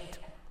saying it,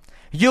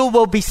 you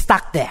will be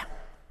stuck there.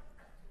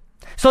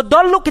 So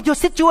don't look at your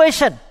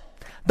situation.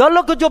 Don't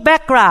look at your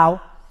background.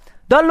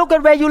 Don't look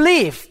at where you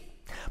live.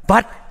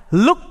 But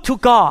look to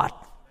God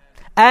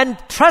and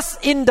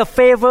trust in the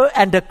favor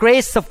and the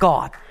grace of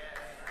God.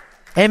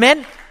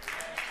 Amen.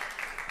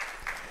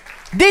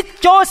 Did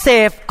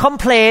Joseph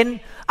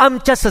complain,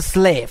 I'm just a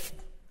slave.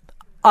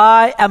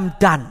 I am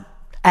done.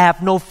 I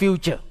have no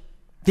future.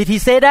 Did he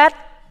say that?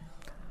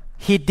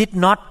 He did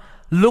not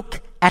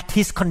look at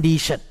his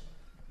condition.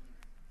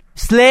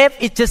 Slave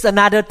is just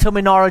another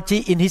terminology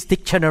in his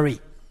dictionary.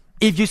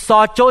 If you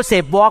saw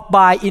Joseph walk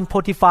by in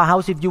Potiphar's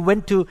house, if you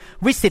went to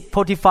visit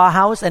Potiphar's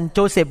house and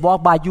Joseph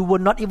walked by, you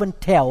would not even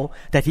tell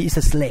that he is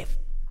a slave.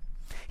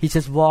 He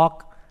just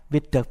walked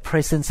with the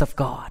presence of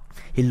God.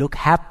 He looked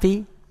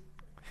happy.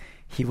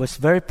 He was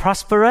very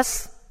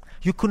prosperous.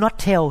 You could not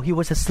tell he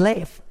was a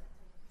slave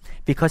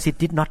because he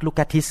did not look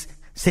at his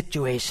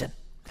situation.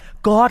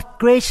 God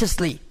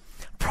graciously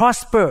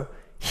prospered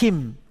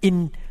him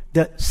in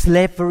the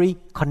slavery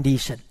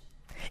condition.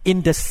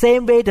 In the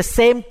same way, the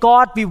same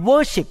God we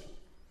worship,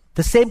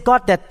 the same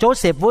God that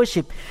Joseph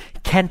worshiped,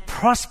 can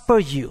prosper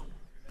you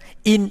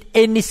in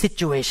any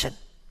situation.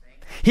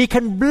 He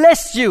can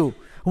bless you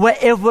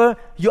wherever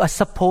you are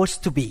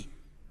supposed to be.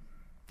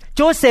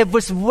 Joseph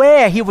was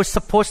where he was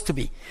supposed to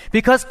be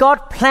because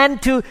God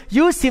planned to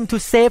use him to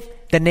save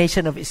the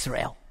nation of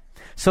Israel.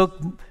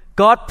 So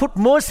God put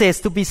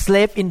Moses to be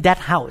slave in that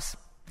house.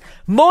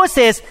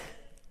 Moses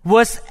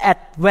was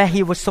at where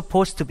he was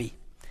supposed to be.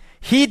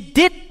 He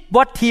did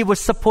what he was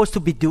supposed to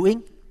be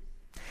doing.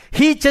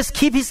 He just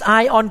kept his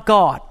eye on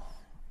God.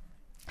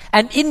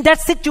 And in that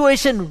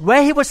situation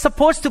where he was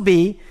supposed to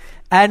be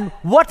and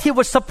what he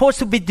was supposed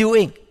to be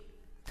doing,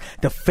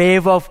 the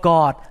favor of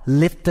God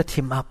lifted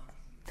him up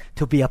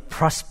to be a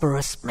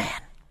prosperous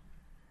man.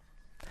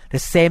 The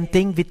same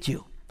thing with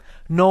you.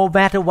 No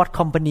matter what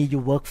company you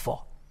work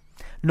for,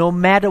 no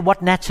matter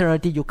what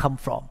nationality you come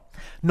from,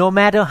 no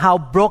matter how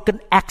broken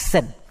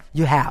accent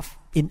you have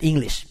in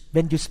English,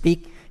 when you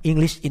speak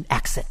English in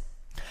accent,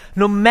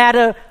 no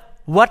matter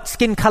what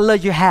skin color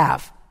you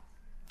have,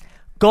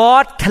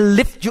 God can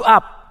lift you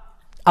up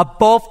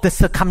above the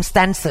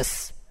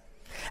circumstances.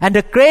 And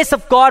the grace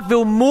of God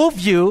will move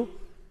you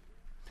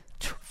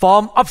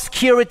from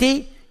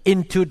obscurity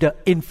into the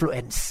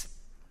influence.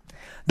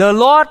 The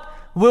Lord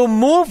will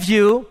move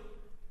you,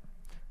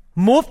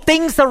 move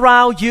things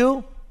around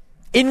you,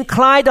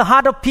 incline the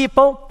heart of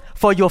people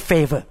for your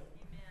favor.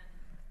 Amen.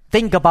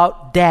 Think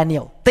about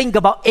Daniel. Think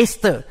about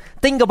Esther.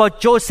 Think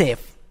about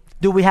Joseph.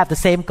 Do we have the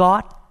same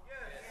God? Yes.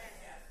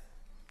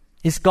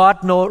 Is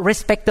God no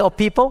respecter of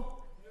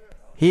people?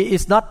 He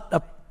is not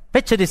a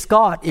prejudiced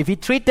God. If He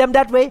treat them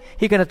that way,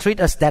 He's going to treat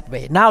us that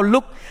way. Now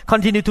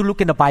continue to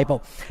look in the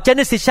Bible.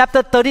 Genesis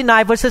chapter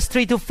 39 verses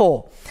 3 to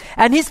 4.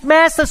 And his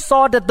master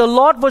saw that the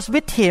Lord was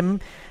with him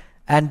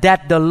and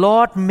that the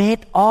Lord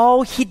made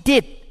all he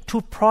did to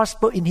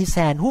prosper in his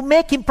hand. Who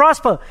make him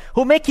prosper?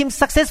 Who make him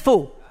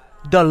successful?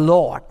 The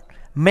Lord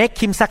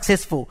make him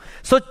successful.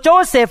 So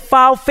Joseph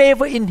found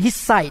favor in his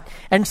sight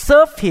and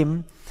served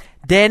him.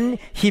 Then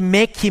he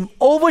made him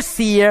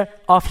overseer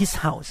of his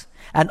house.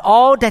 And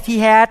all that he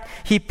had,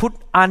 he put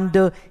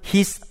under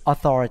his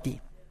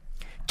authority.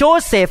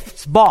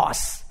 Joseph's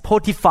boss,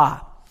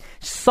 Potiphar,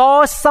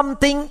 saw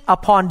something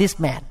upon this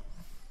man.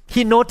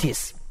 He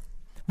noticed,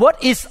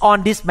 what is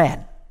on this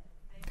man?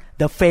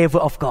 The favor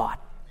of God,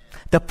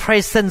 the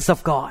presence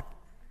of God.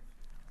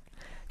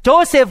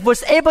 Joseph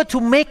was able to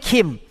make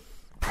him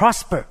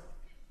prosper,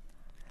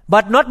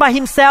 but not by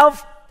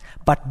himself,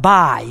 but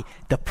by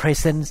the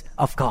presence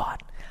of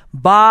God,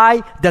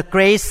 by the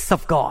grace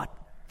of God.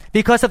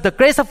 Because of the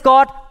grace of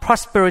God,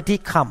 prosperity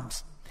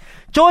comes.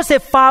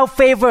 Joseph found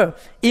favor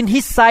in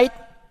his sight,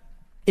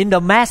 in the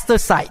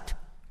master's sight.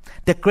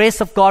 The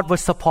grace of God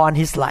was upon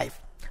his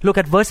life. Look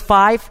at verse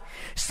 5.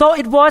 So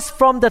it was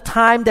from the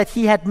time that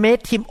he had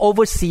made him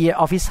overseer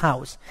of his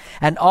house,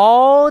 and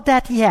all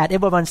that he had,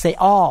 everyone say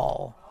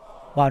all.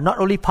 Well, not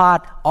only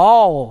part,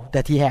 all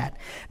that he had,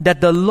 that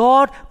the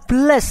Lord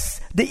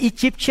blessed the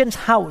Egyptian's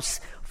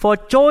house for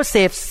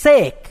Joseph's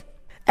sake.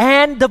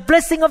 And the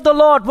blessing of the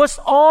Lord was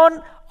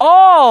on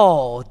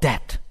all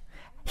that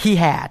he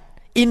had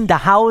in the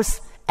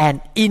house and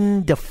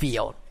in the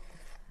field.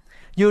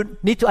 You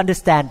need to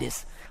understand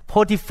this.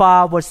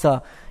 Potiphar was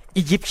an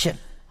Egyptian.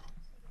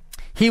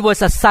 He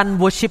was a sun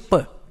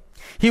worshipper.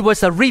 He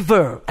was a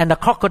river and a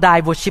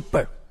crocodile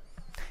worshipper.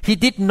 He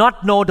did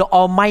not know the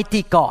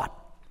Almighty God.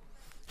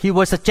 He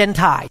was a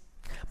Gentile.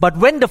 But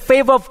when the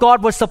favor of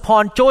God was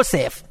upon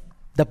Joseph,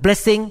 the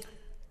blessing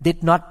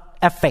did not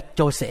affect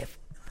Joseph,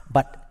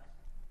 but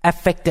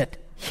affected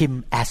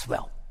him as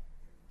well.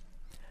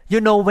 You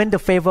know, when the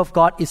favor of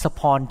God is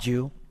upon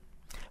you,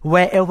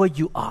 wherever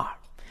you are,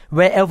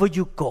 wherever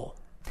you go,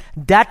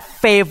 that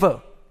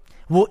favor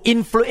will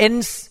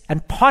influence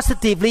and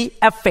positively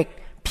affect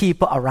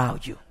people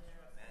around you.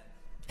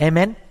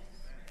 Amen?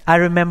 I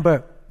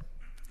remember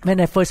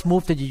when I first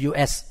moved to the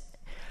U.S.,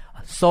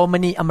 so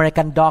many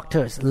American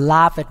doctors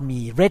laugh at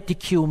me,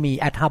 ridicule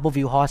me at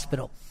Harborview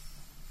Hospital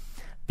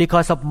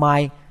because of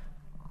my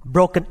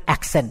broken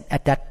accent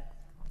at that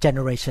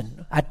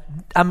generation.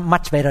 I'm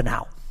much better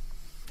now.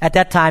 At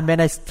that time, when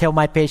I tell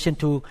my patient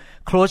to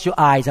close your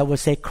eyes, I would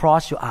say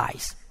cross your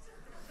eyes.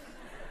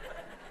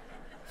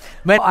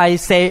 When I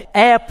say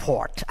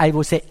airport, I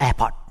will say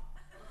airport.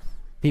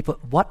 People,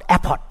 what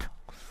airport?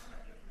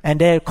 And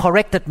they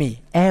corrected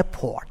me,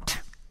 airport.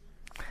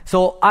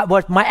 So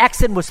my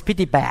accent was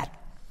pretty bad.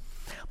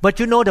 But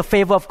you know, the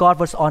favor of God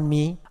was on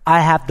me.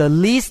 I have the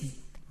least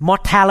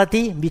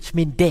mortality, which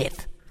means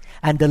death,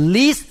 and the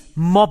least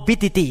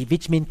morbidity,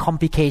 which means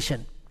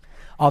complication,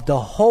 of the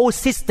whole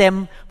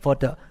system for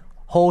the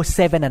whole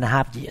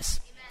 7.5 years.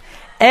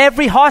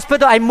 Every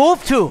hospital I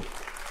moved to,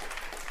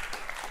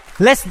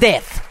 less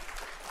death,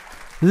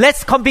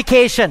 less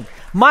complication.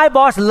 My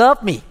boss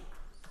loved me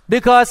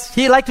because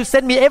he liked to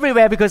send me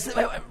everywhere, because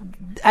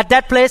at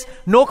that place,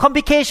 no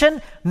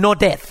complication, no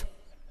death.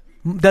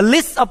 The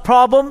list of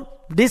problem,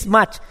 this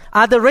much.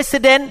 Other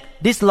resident,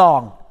 this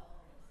long.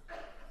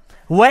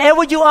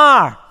 Wherever you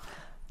are,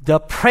 the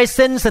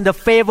presence and the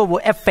favor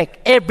will affect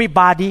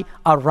everybody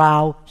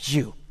around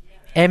you.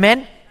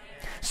 Amen?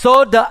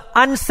 So the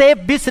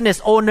unsaved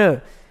business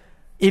owner,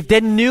 if they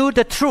knew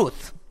the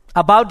truth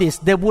about this,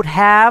 they would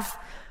have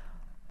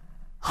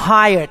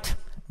hired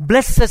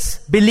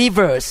blessed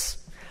believers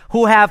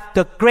who have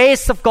the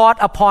grace of God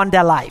upon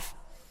their life,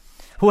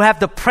 who have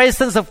the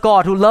presence of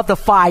God, who love the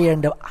fire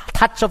and the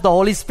touch of the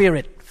Holy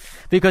Spirit,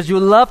 because you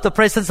love the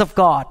presence of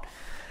God.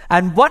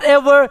 And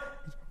whatever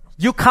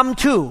you come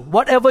to,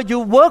 whatever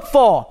you work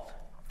for,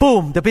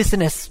 boom, the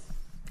business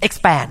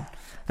expand.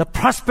 The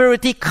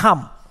prosperity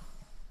come.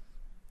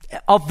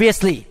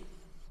 Obviously,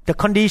 the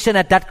condition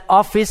at that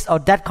office or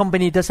that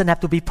company doesn't have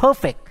to be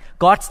perfect.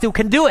 God still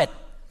can do it.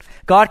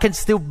 God can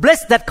still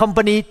bless that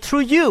company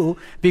through you,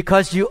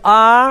 because you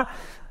are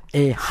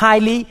a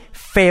highly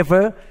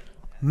favored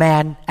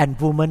man and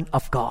woman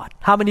of God.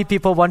 How many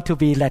people want to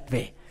be that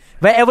way?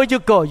 Wherever you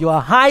go, you are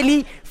a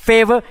highly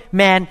favored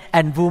man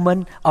and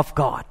woman of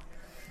God.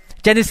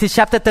 Genesis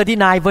chapter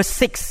 39 verse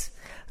 6.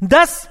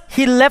 Thus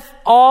he left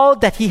all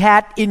that he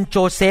had in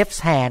Joseph's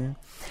hand,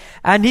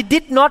 and he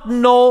did not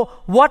know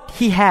what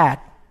he had.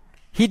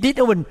 He did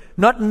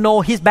not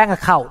know his bank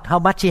account, how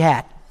much he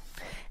had,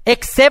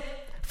 except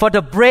for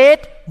the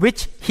bread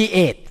which he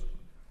ate.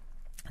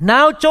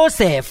 Now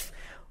Joseph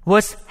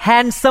was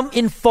handsome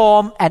in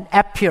form and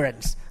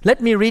appearance.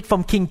 Let me read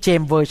from King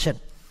James Version.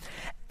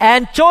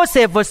 And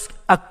Joseph was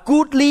a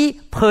goodly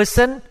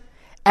person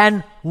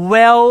and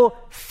well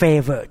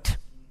favored.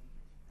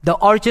 The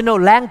original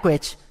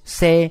language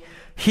say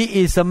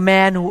he is a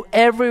man who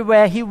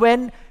everywhere he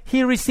went,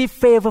 he received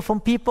favor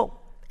from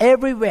people.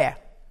 Everywhere.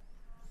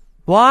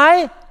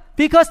 Why?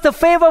 Because the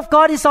favor of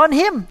God is on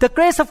him. The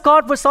grace of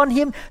God was on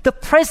him. The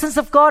presence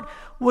of God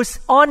was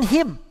on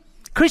him.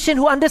 Christians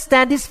who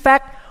understand this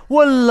fact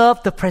will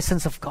love the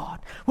presence of God,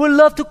 will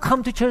love to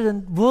come to church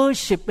and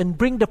worship and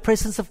bring the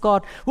presence of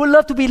God, will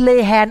love to be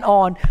laid hand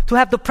on, to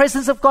have the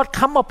presence of God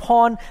come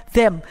upon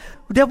them.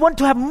 They want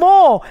to have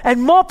more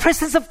and more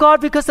presence of God,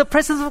 because the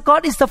presence of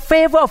God is the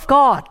favor of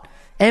God.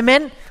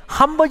 Amen?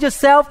 Humble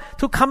yourself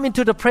to come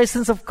into the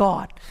presence of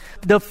God.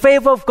 The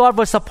favor of God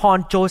was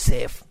upon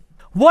Joseph.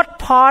 What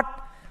part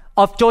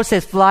of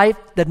Joseph's life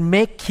that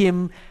make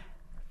him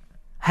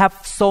have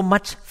so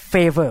much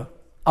favor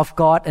of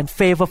God and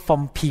favor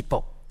from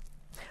people?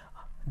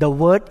 The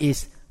word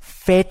is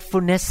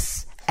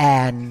faithfulness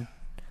and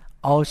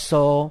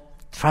also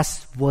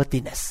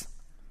trustworthiness.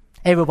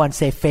 Everyone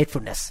say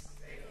faithfulness.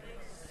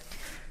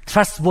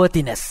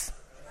 Trustworthiness.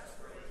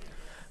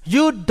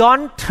 You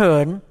don't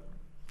turn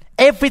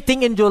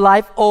everything in your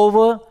life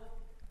over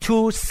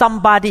to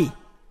somebody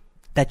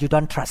that you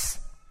don't trust.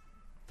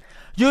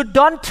 You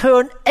don't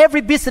turn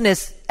every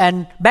business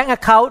and bank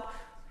account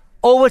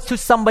over to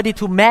somebody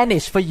to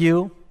manage for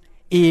you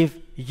if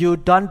you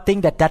don't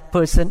think that that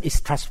person is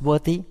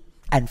trustworthy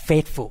and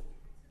faithful.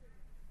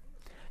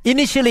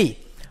 Initially,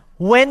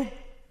 when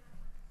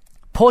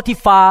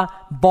Potiphar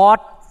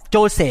bought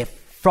Joseph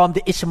from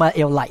the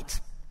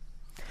Ishmaelites,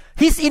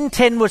 his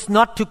intent was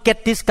not to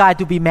get this guy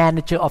to be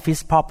manager of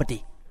his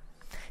property.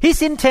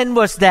 His intent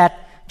was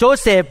that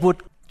Joseph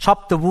would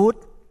chop the wood,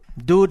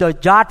 do the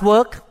yard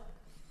work,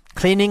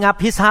 cleaning up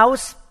his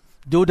house,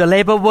 do the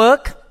labor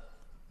work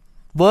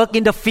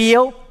in the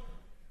field.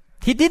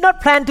 He did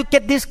not plan to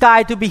get this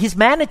guy to be his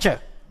manager.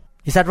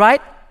 Is that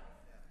right?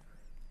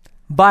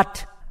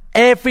 But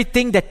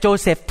everything that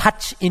Joseph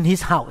touched in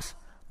his house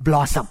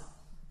blossomed,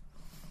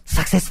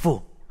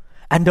 successful.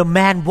 And the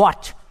man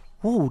watched.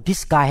 Ooh,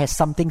 this guy has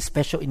something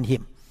special in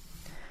him.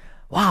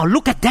 Wow,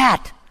 look at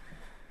that.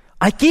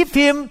 I give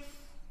him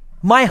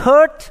my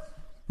herd,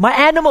 my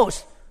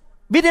animals.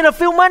 Within a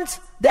few months,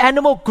 the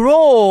animal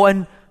grow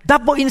and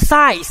double in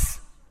size.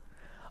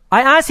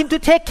 I asked him to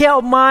take care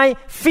of my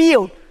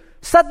field.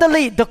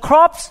 Suddenly, the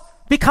crops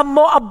become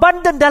more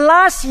abundant than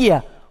last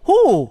year.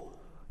 Ooh,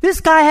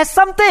 this guy has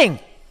something.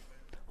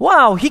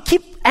 Wow, he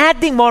keeps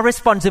adding more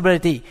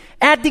responsibility,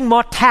 adding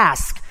more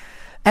tasks.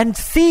 And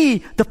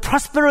see the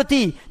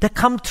prosperity that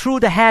come through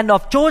the hand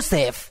of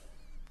Joseph.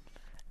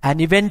 And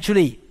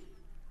eventually,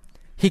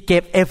 he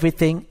gave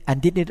everything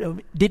and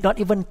did not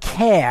even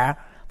care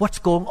what's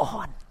going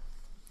on.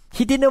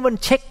 He didn't even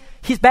check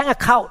his bank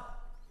account.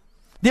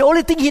 The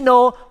only thing he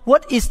knows,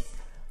 what is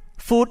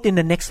food in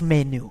the next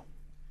menu?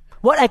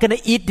 What am I going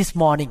to eat this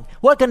morning?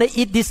 What am I going to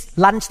eat this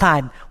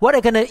lunchtime? What am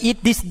I going to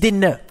eat this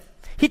dinner?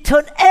 He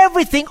turned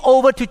everything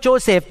over to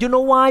Joseph. You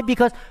know why?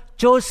 Because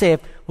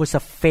Joseph was a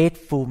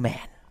faithful man.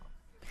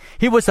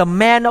 He was a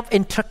man of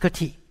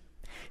integrity.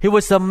 He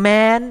was a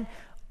man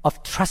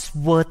of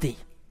trustworthy,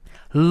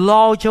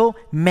 loyal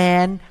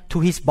man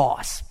to his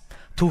boss,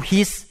 to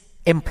his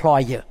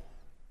employer.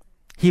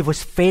 He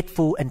was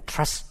faithful and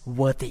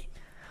trustworthy.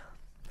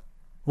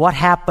 What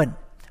happened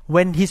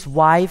when his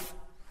wife,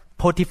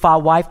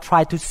 Potiphar's wife,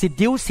 tried to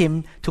seduce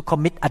him to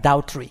commit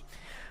adultery?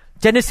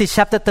 Genesis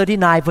chapter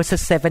 39,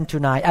 verses 7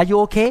 to 9. Are you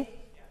okay?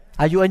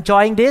 Are you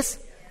enjoying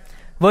this?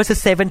 Verses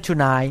 7 to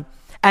 9.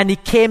 And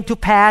it came to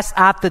pass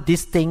after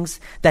these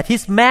things that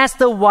his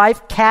master's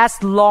wife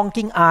cast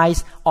longing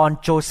eyes on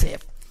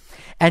Joseph.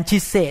 And she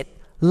said,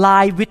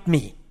 lie with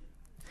me.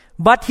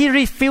 But he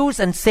refused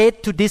and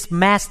said to this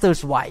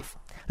master's wife,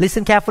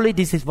 listen carefully,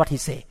 this is what he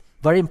said.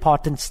 Very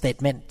important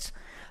statement.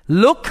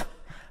 Look,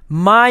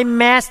 my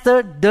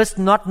master does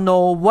not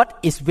know what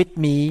is with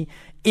me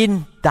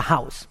in the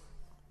house.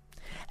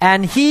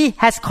 And he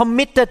has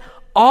committed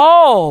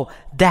all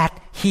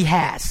that he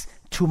has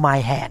to my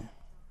hand.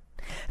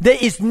 There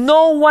is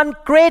no one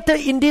greater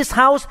in this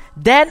house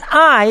than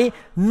I,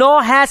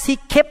 nor has he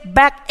kept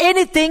back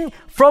anything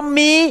from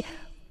me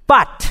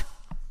but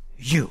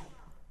you.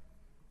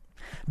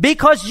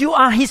 Because you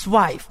are his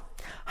wife,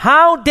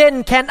 how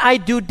then can I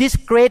do this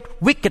great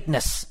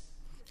wickedness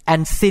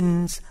and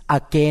sins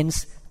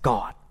against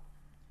God?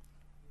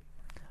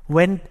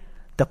 When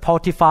the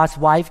Potiphar's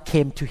wife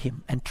came to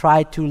him and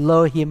tried to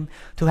lure him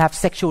to have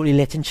sexual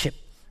relationship,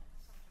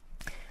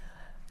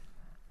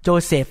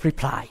 Joseph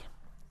replied,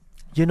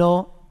 you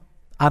know,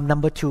 I'm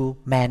number 2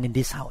 man in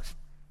this house.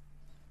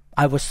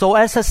 I was sold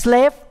as a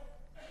slave,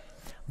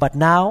 but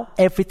now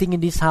everything in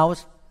this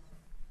house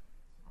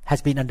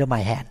has been under my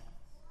hand.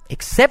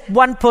 Except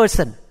one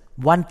person,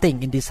 one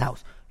thing in this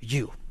house,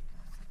 you.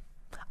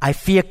 I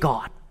fear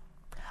God.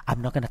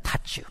 I'm not going to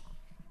touch you.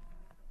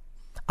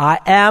 I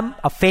am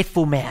a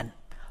faithful man,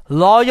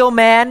 loyal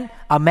man,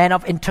 a man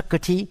of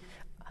integrity,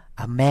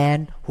 a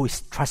man who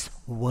is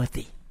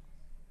trustworthy.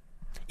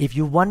 If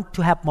you want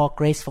to have more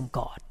grace from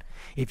God,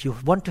 if you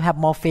want to have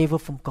more favor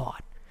from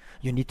God,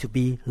 you need to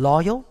be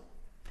loyal,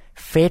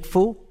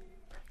 faithful,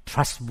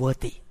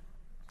 trustworthy,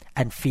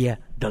 and fear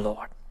the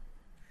Lord.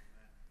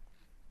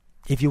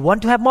 If you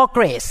want to have more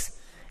grace,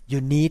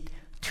 you need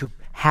to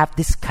have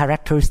this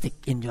characteristic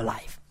in your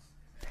life.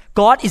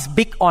 God is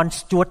big on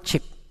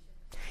stewardship.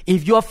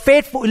 If you are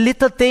faithful in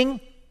little thing,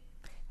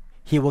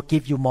 He will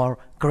give you more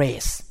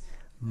grace,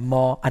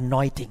 more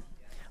anointing,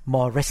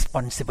 more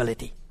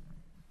responsibility.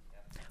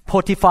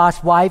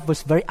 Potiphar's wife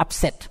was very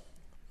upset.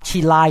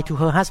 She lied to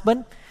her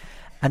husband,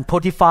 and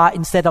Potiphar,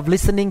 instead of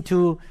listening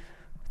to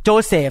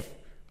Joseph,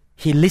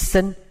 he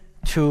listened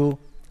to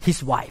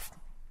his wife.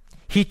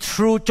 He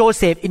threw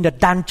Joseph in the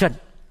dungeon.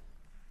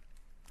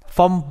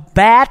 From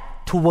bad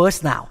to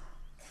worse now.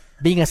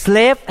 Being a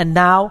slave and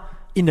now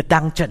in the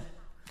dungeon.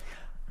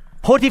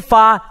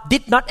 Potiphar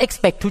did not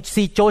expect to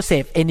see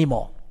Joseph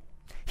anymore.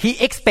 He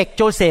expected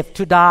Joseph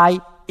to die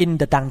in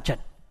the dungeon.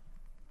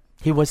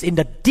 He was in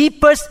the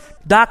deepest,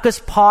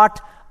 darkest part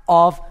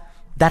of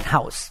that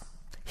house.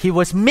 He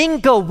was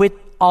mingled with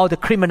all the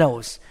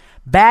criminals,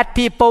 bad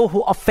people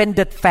who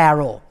offended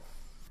Pharaoh.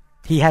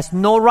 He has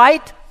no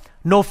right,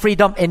 no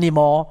freedom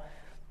anymore,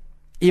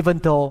 even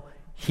though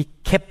he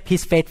kept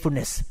his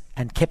faithfulness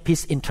and kept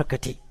his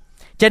integrity.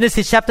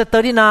 Genesis chapter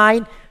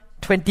 39,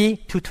 20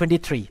 to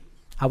 23.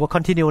 I will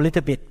continue a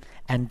little bit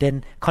and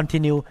then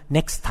continue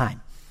next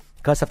time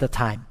because of the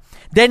time.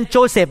 Then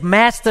Joseph's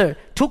master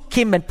took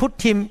him and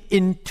put him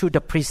into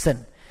the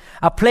prison,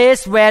 a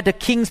place where the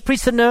king's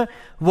prisoners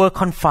were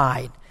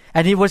confined.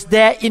 And he was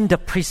there in the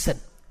prison.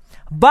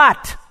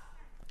 But,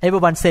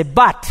 everyone say,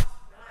 but.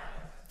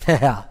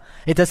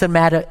 It doesn't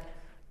matter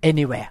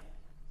anywhere.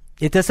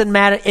 It doesn't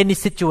matter any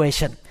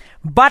situation.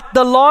 But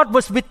the Lord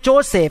was with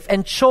Joseph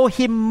and showed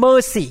him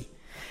mercy.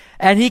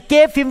 And he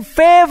gave him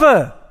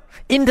favor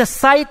in the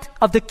sight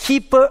of the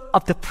keeper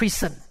of the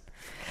prison.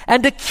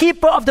 And the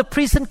keeper of the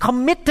prison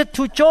committed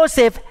to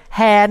Joseph's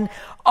hand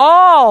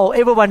all.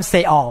 Everyone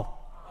say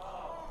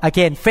all.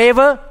 Again,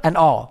 favor and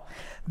all.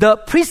 The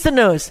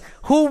prisoners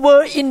who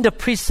were in the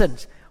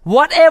prisons,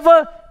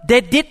 whatever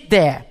they did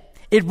there,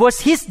 it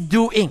was his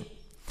doing.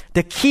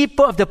 The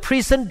keeper of the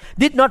prison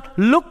did not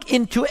look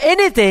into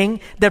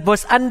anything that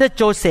was under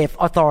Joseph's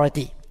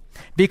authority,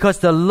 because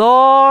the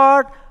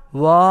Lord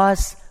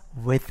was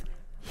with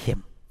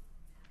him.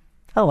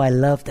 Oh, I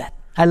love that.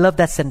 I love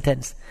that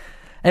sentence.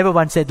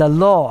 Everyone say, the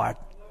Lord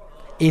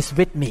is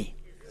with me.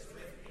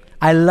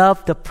 I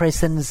love the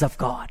presence of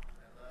God.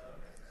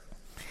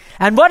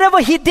 And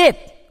whatever he did,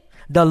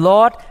 the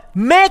Lord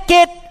make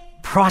it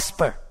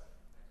prosper.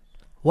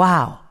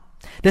 Wow.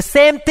 The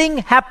same thing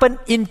happened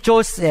in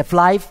Joseph's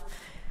life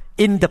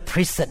in the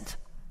prison.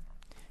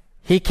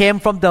 He came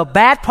from the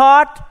bad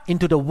part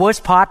into the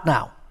worst part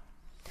now.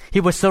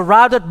 He was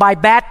surrounded by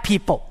bad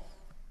people.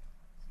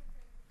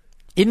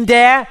 In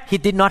there, he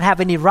did not have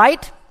any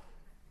right.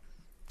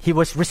 He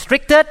was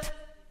restricted.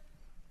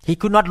 He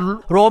could not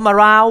roam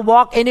around,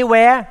 walk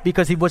anywhere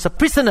because he was a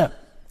prisoner.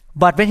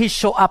 But when he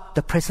showed up,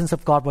 the presence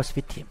of God was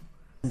with him.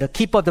 The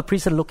keeper of the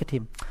prison looked at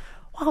him.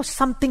 Wow,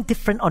 something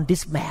different on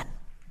this man.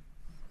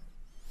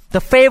 The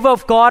favor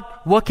of God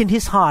worked in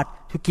his heart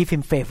to give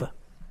him favor.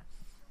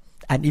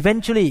 And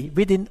eventually,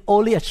 within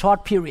only a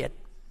short period,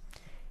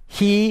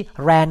 he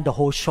ran the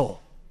whole show.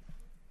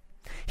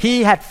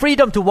 He had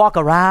freedom to walk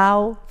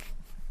around,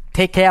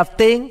 take care of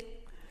things.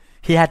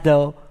 He had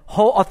the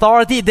whole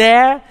authority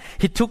there.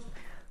 He took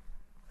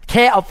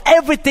care of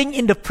everything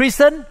in the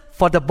prison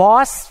for the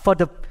boss, for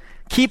the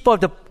keeper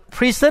of the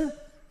prison.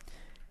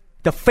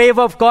 The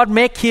favor of God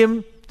make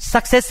him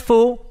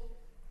successful.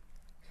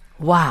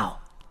 Wow.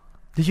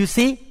 Do you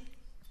see?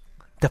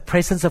 The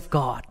presence of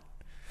God.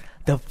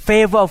 The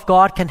favor of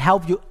God can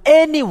help you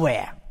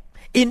anywhere,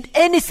 in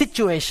any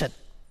situation.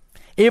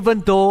 Even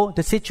though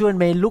the situation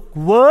may look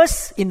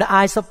worse in the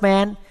eyes of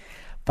man,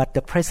 but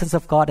the presence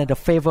of God and the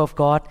favor of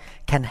God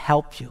can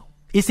help you.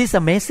 Is this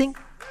amazing?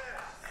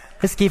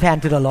 Let's give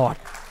hand to the Lord.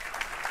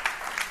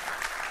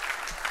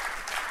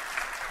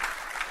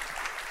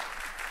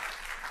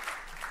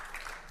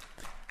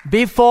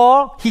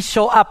 Before he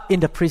showed up in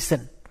the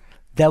prison,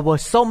 there were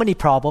so many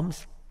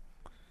problems.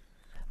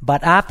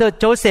 But after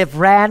Joseph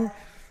ran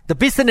the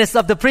business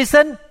of the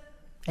prison,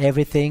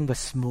 everything was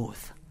smooth.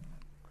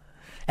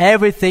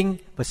 Everything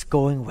was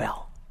going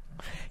well.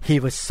 He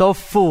was so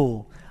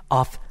full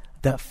of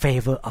the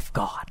favor of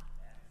God.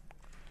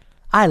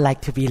 I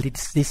like to be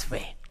this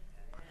way.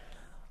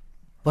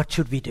 What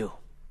should we do?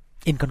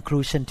 In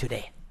conclusion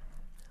today,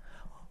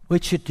 we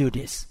should do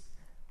this.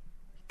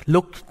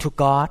 Look to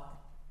God.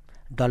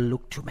 Don't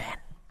look to man.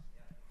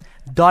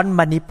 Don't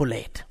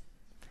manipulate.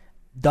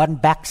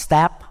 Don't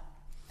backstab.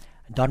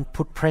 Don't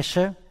put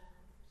pressure.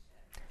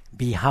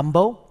 Be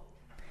humble.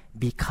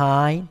 Be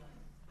kind.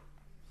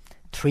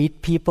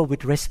 Treat people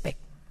with respect.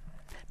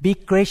 Be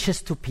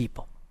gracious to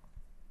people.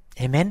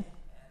 Amen?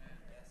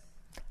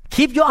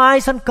 Keep your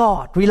eyes on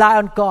God. Rely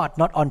on God,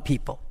 not on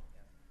people.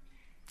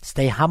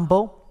 Stay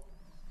humble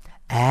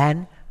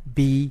and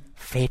be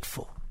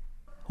faithful.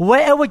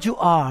 Wherever you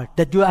are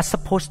that you are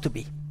supposed to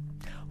be,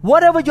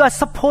 whatever you are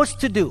supposed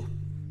to do,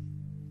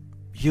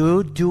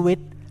 you do it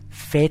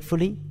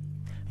faithfully.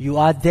 You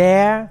are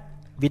there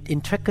with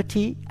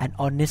integrity and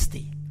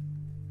honesty.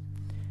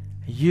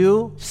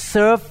 You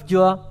serve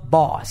your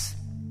boss.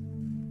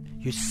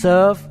 You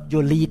serve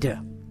your leader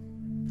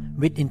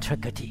with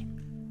integrity.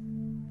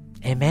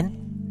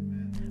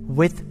 Amen?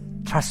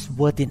 With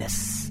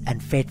trustworthiness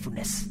and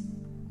faithfulness.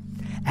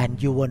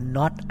 And you will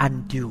not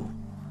undo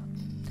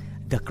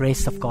the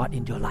grace of God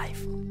in your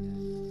life.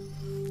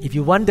 If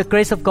you want the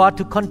grace of God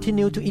to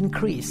continue to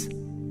increase,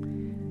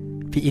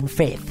 be in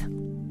faith.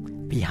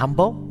 Be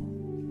humble.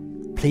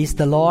 Please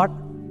the Lord.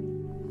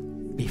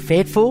 Be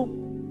faithful.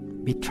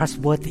 Be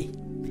trustworthy.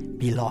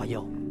 Be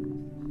loyal.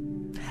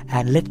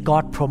 And let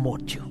God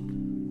promote you.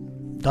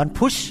 Don't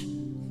push.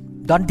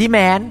 Don't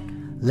demand.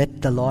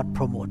 Let the Lord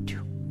promote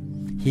you.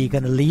 He's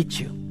going to lead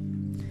you.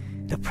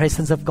 The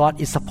presence of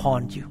God is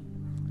upon you.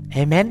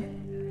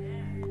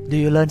 Amen? Do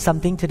you learn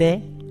something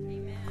today?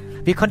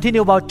 We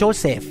continue about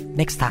Joseph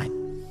next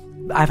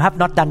time. I have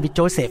not done with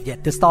Joseph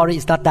yet. The story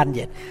is not done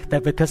yet,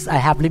 but because I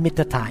have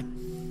limited time.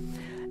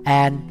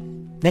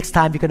 And next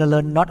time we're going to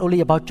learn not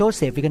only about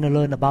Joseph, we're going to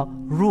learn about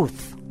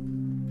Ruth.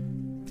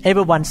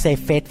 Everyone say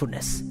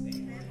faithfulness.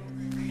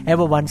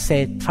 Everyone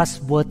say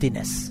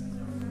trustworthiness.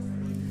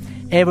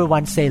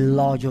 Everyone say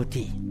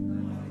loyalty.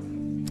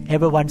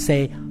 Everyone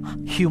say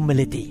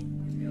humility.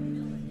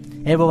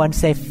 Everyone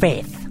say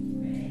faith.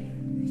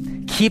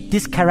 Keep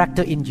this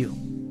character in you,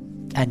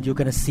 and you're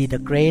going to see the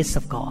grace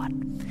of God.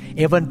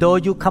 Even though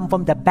you come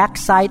from the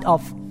backside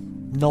of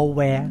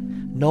nowhere,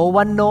 no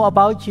one know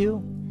about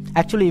you.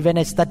 Actually, when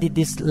I studied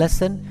this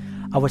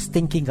lesson, I was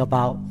thinking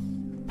about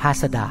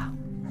Pastor Da.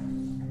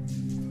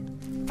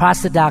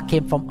 Pastor Da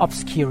came from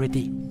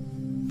obscurity.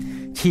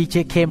 She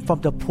came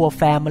from the poor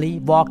family,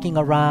 walking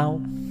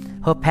around.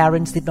 Her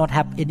parents did not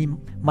have any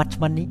much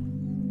money,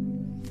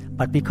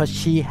 but because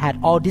she had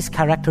all these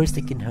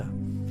characteristics in her.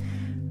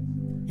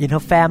 In her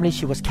family,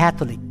 she was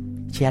Catholic.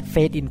 She had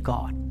faith in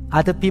God.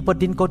 Other people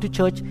didn't go to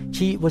church.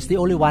 She was the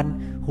only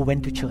one who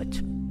went to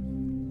church.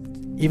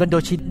 Even though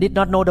she did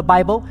not know the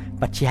Bible,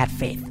 but she had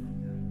faith.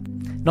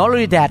 Not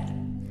only that,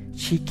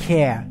 she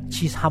cared.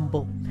 She's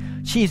humble.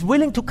 She is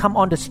willing to come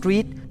on the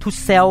street to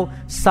sell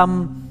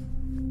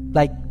some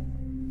like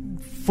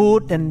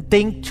food and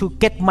things to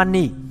get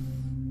money.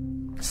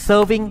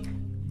 Serving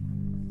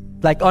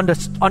like on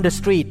the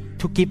street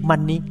to give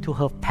money to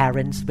her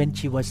parents when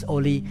she was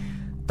only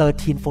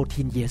 13,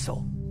 14 years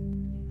old.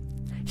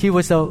 She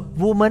was a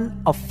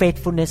woman of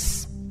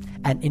faithfulness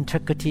and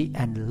integrity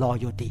and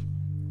loyalty.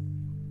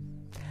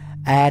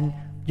 And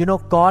you know,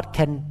 God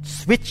can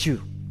switch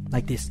you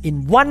like this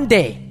in one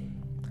day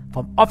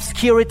from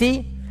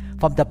obscurity,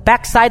 from the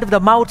backside of the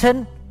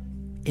mountain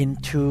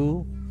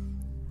into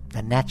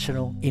the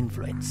national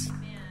influence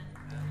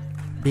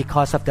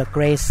because of the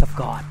grace of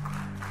God.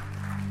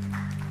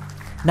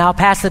 Now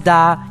Pastor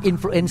Da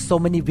influenced so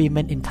many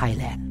women in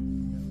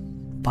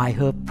Thailand by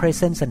her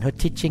presence and her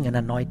teaching and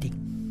anointing.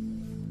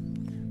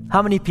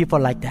 How many people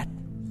like that?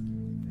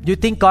 Do you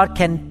think God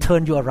can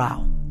turn you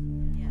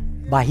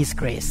around by His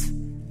grace?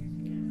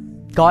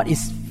 God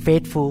is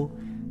faithful.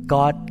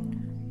 God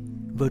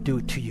will do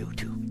to you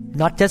too.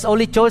 Not just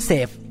only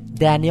Joseph,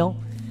 Daniel,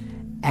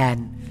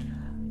 and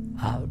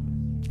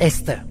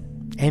Esther.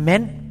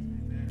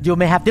 Amen? You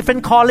may have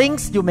different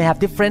callings. You may have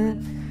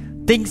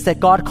different things that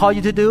God called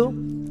you to do.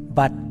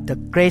 But the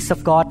grace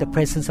of God, the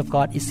presence of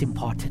God is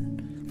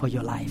important for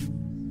your life.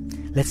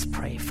 Let's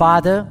pray.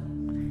 Father,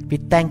 we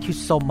thank you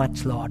so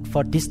much, Lord,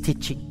 for this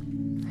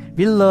teaching.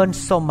 We learn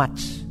so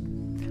much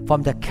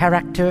from the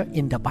character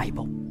in the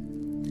Bible.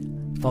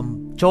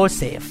 From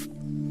Joseph,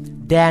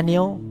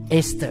 Daniel,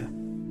 Esther,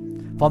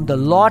 from the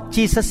Lord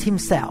Jesus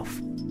Himself.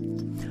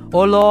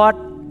 Oh Lord,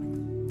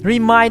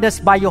 remind us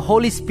by your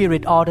Holy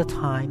Spirit all the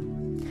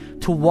time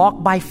to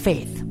walk by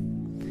faith,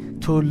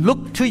 to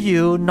look to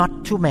you,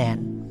 not to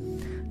man,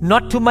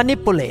 not to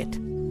manipulate,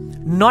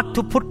 not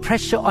to put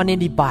pressure on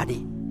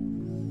anybody.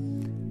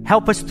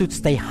 Help us to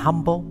stay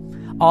humble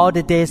all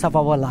the days of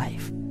our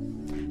life.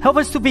 Help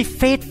us to be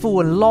faithful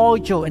and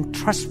loyal and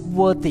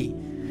trustworthy.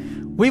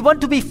 We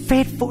want to be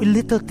faithful in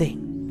little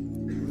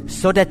things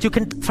so that you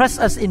can trust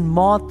us in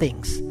more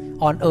things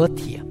on earth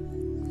here.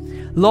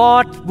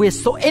 Lord, we're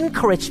so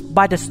encouraged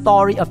by the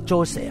story of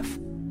Joseph,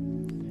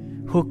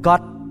 who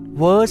got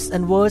worse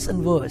and worse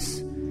and worse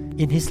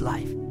in his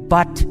life.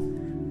 But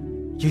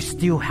you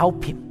still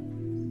help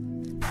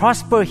him,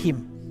 prosper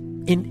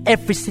him in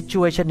every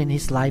situation in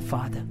his life,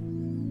 Father.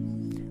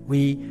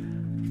 We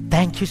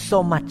thank you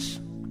so much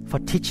for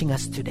teaching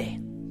us today.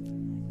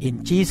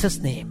 In Jesus'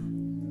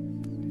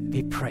 name,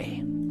 we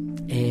pray.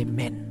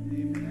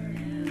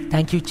 Amen.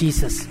 Thank you,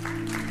 Jesus.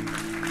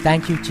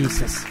 Thank you,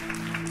 Jesus.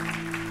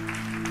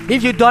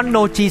 If you don't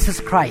know Jesus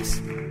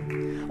Christ,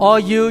 or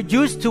you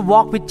used to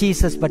walk with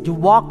Jesus but you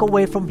walk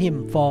away from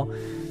Him for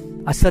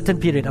a certain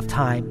period of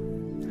time,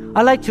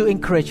 I'd like to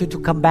encourage you to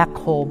come back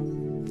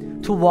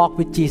home to walk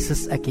with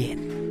Jesus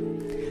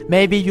again.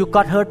 Maybe you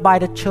got hurt by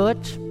the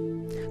church,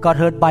 got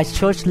hurt by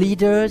church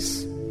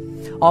leaders,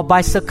 or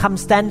by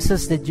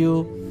circumstances that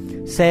you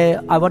say,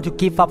 I want to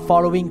give up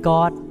following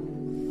God.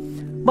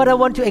 But I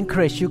want to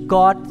encourage you,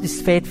 God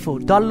is faithful.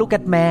 Don't look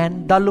at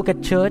man, don't look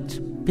at church.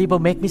 People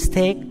make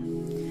mistakes.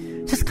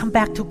 Just come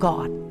back to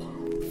God.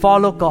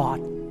 Follow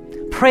God.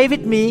 Pray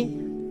with me.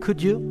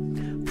 Could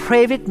you?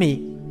 Pray with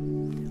me.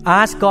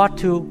 Ask God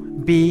to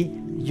be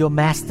your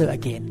master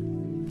again.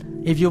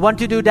 If you want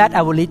to do that,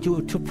 I will lead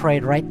you to pray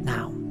right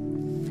now.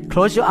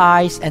 Close your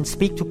eyes and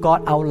speak to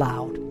God out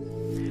loud.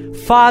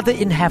 Father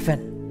in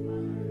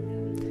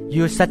heaven,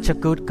 you're such a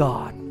good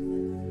God,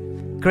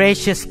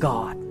 gracious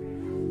God.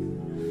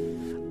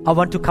 I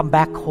want to come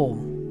back home,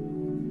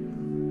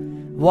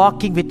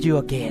 walking with you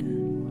again.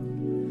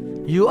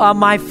 You are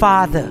my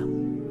Father.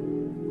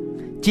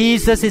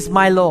 Jesus is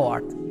my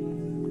Lord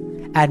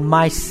and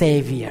my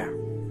Savior.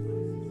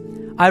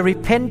 I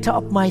repent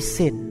of my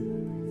sin.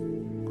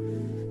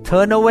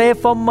 Turn away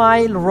from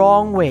my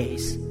wrong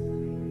ways.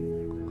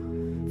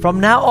 From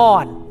now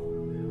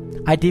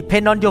on, I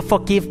depend on your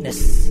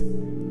forgiveness.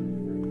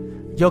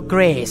 your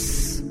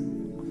grace,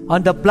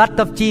 on the blood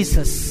of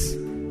Jesus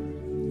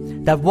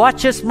that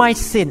washes my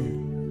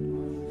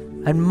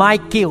sin and my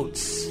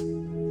guilt.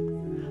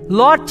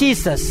 Lord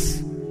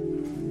Jesus,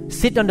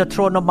 sit on the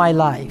throne of my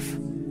life.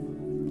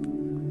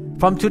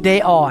 From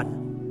today on,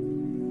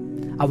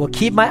 I will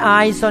keep my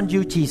eyes on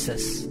you,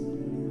 Jesus,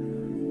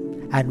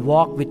 and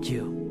walk with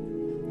you.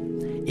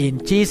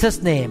 In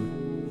Jesus'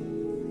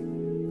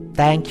 name,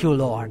 thank you,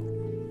 Lord.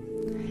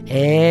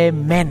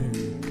 Amen.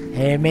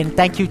 Amen.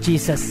 Thank you,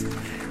 Jesus.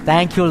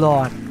 Thank you,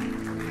 Lord.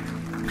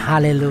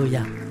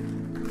 Hallelujah.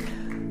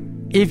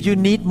 If you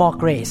need more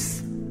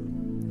grace,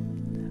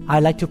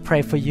 I'd like to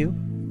pray for you.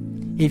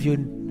 If you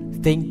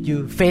think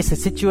you face a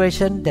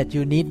situation that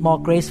you need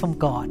more grace from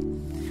God,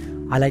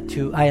 I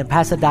and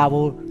Pastor Da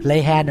will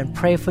lay hand and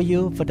pray for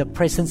you, for the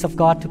presence of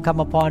God to come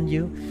upon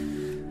you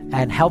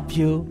and help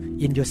you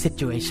in your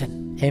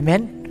situation.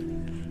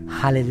 Amen.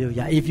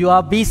 Hallelujah. If you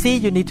are busy,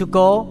 you need to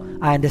go,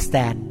 I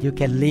understand. You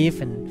can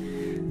leave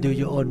and do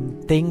your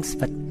own things,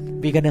 but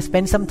we're going to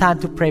spend some time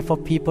to pray for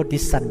people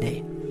this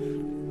Sunday.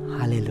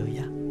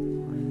 Hallelujah.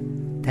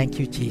 Thank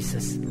you,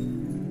 Jesus.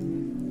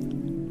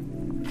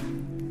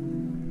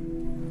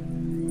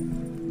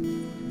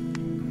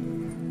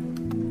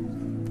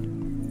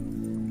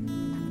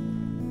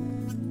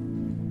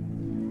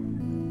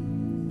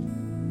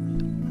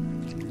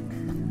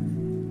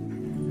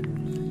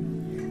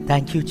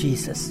 Thank you,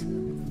 Jesus.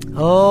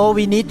 Oh,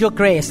 we need your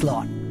grace,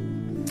 Lord.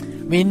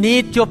 We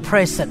need your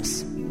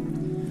presence.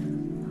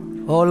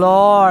 Oh,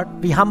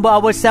 Lord, we humble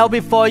ourselves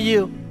before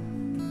you.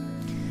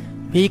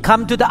 We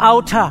come to the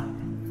altar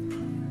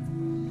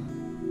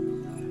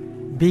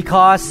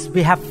because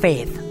we have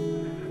faith.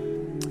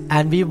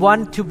 And we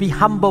want to be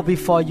humble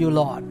before you,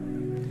 Lord.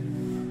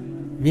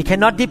 We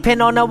cannot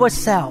depend on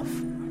ourselves.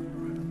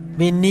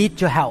 We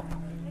need your help.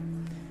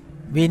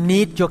 We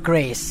need your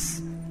grace.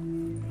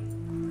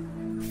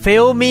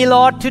 Fill me,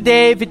 Lord,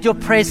 today with your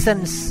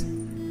presence.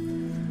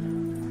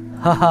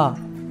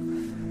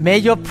 May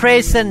your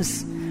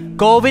presence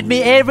go with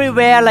me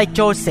everywhere like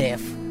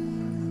Joseph.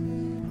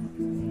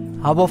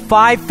 I will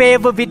find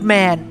favor with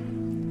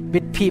man,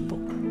 with people.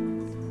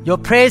 Your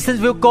presence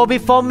will go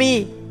before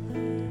me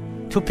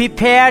to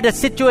prepare the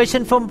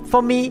situation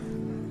for me,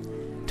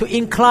 to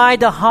incline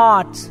the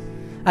heart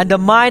and the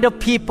mind of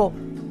people,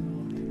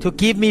 to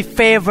give me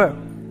favor.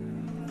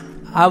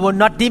 I will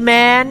not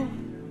demand,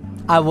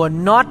 I will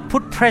not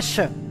put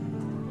pressure,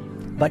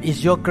 but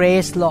it's your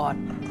grace, Lord.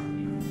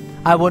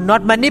 I will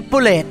not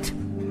manipulate.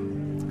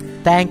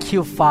 Thank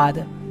you,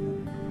 Father.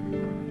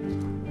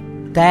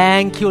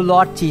 Thank you,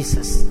 Lord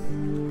Jesus.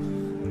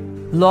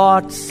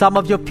 Lord, some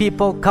of your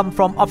people come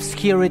from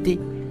obscurity,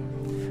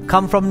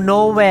 come from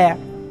nowhere,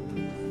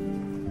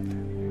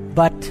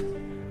 but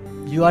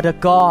you are the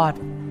God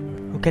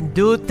who can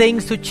do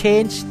things to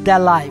change their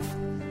life.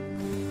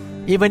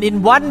 Even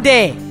in one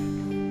day,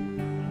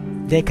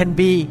 they can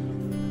be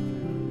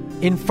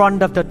in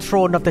front of the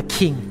throne of the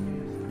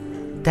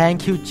King.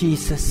 Thank you,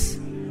 Jesus.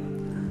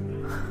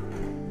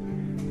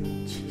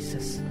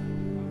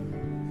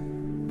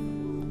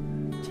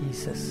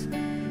 Jesus.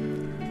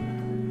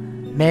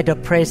 May the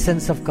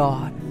presence of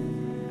God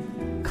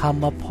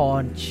come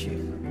upon you.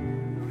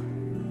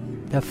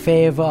 The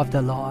favor of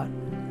the Lord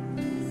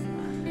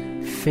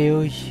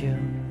fill you.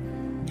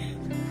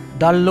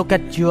 Don't look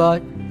at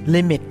your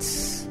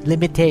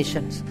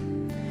limitations.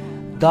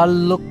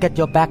 Don't look at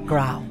your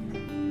background.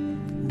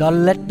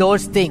 Don't let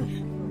those things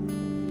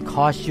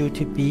cause you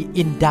to be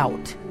in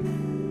doubt.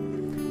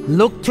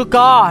 Look to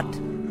God,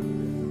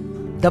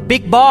 the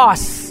big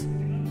boss,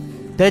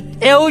 the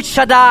El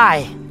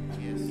Shaddai,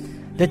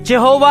 the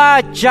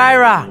Jehovah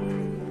Jireh,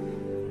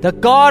 the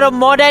God of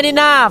more than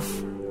enough,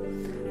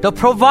 the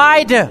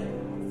provider.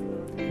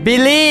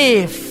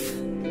 Believe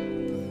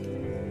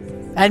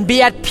and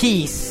be at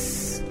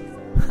peace.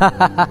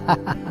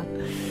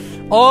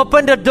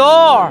 Open the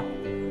door.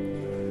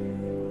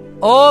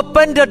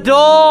 Open the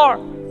door.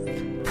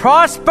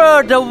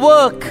 Prosper the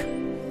work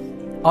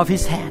of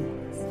His hand.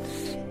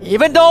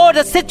 Even though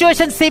the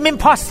situation seems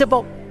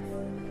impossible,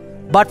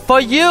 but for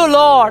you,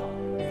 Lord,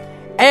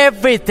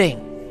 everything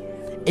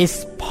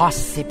is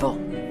possible.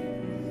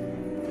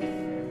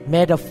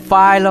 May the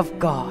fire of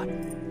God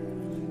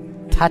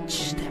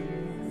touch them.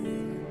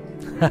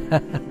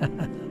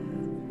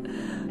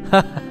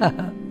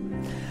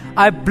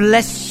 I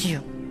bless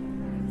you.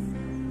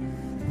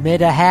 May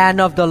the hand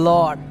of the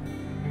Lord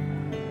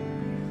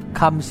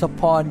comes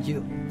upon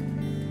you.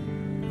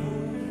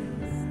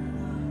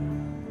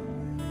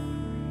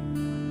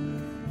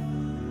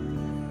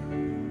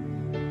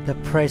 The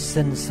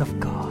presence of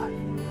God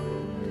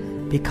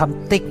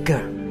become thicker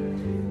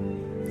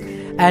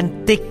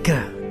and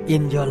thicker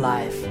in your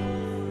life.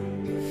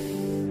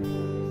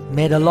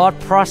 May the Lord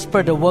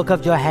prosper the work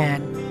of your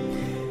hand.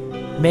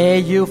 May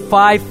you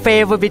find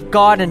favor with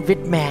God and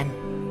with man.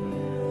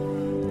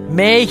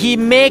 May He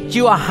make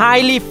you a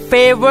highly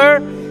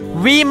favored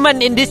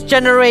woman in this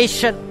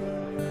generation.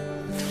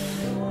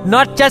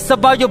 Not just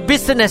about your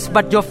business,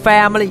 but your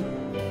family,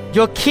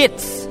 your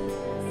kids,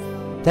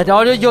 That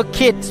all of your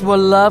kids will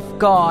love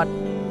God.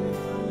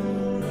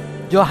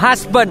 Your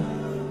husband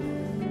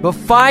will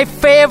find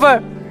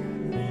favor.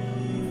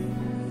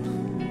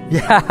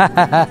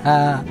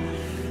 Yeah.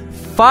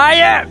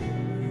 Fire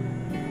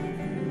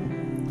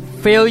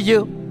fill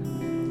you.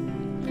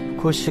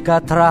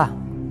 Kushikatra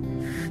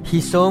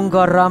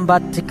Hisonga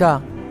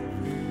Rambatika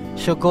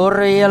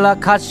Shokoriela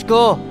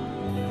Kashko.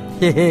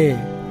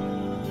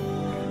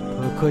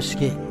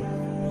 Kushki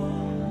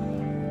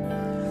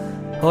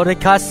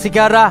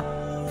Horikasigara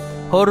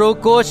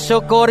Horoko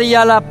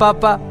Shokoriala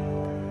Papa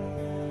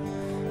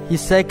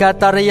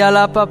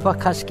Hisekatariala Papa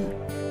Kashki.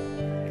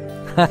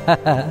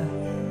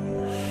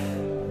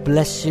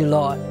 Bless you,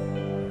 Lord.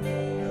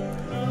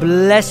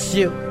 Bless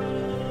you.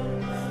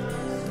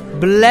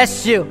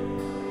 Bless you.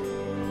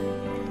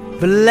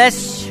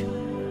 Bless you.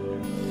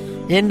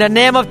 In the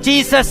name of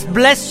Jesus,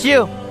 bless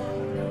you.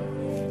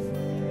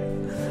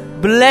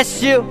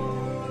 Bless you.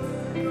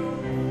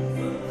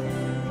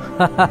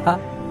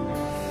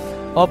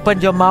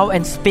 Open your mouth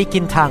and speak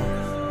in tongue.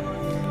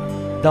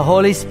 The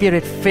Holy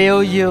Spirit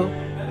fill you.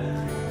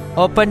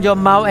 Open your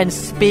mouth and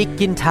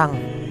speak in tongue.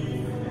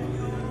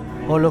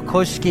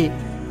 Holokoshki.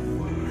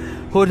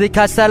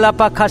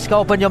 Hurikasalapakashka.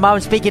 Open your mouth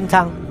and speak in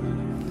tongue.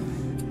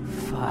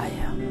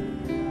 Fire.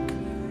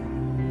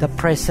 The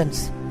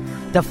presence.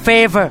 The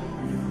favor.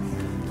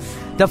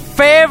 The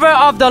favor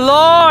of the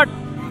Lord.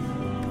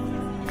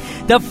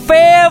 The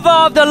favor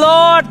of the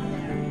Lord.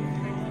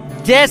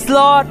 Yes,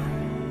 Lord.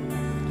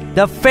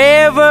 The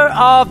favor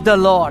of the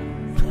Lord.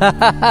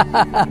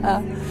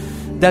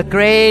 The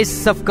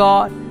grace of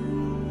God.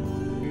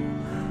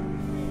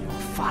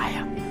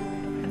 Fire.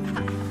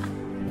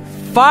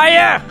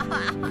 Fire.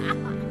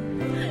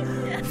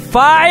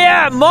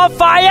 Fire. More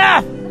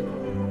fire.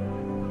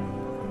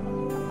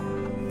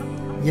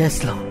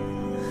 Yes,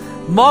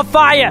 Lord. More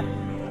fire.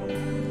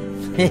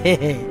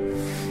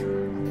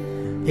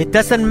 It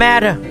doesn't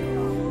matter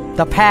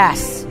the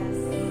past.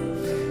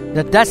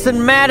 It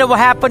doesn't matter what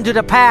happened to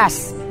the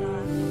past.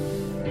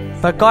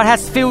 But God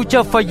has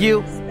future for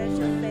you.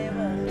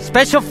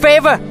 Special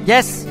favor.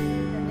 Yes.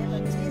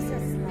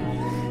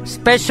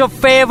 Special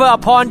favor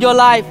upon your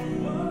life.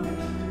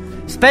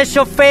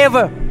 Special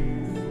favor.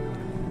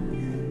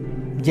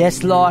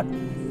 Yes, Lord.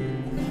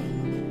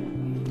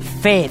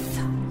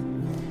 Faith.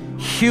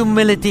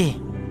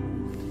 Humility.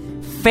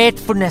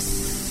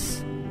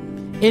 Faithfulness.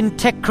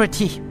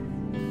 Integrity.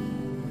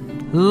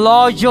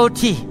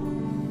 Loyalty.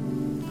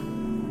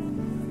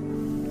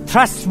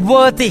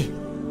 Trustworthy.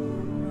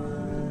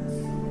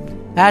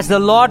 As the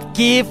Lord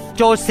gave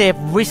Joseph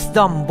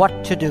wisdom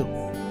what to do,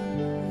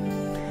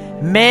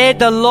 may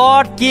the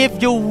Lord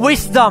give you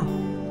wisdom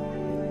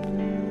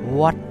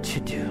what to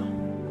do.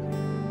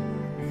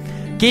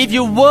 Give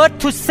you word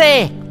to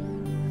say.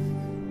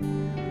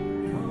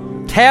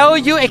 Tell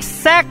you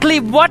exactly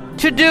what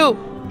to do.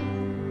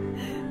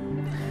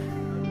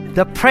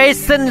 The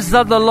presence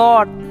of the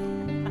Lord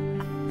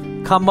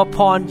come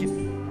upon you.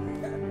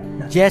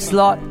 Yes,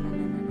 Lord.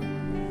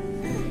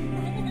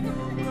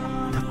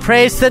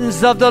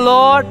 Presence of the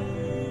Lord.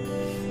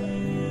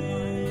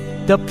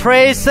 The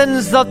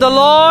presence of the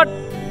Lord.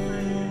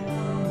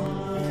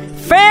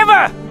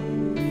 Favor.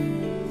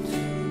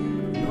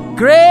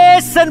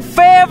 Grace and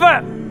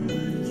favor.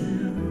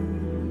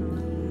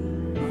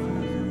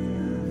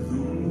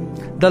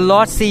 The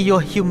Lord see your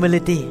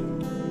humility.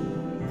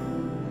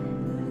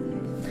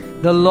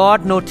 The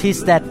Lord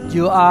notice that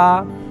you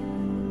are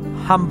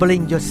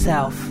humbling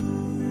yourself.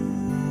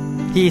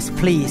 He is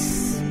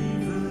pleased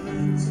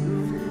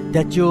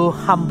that you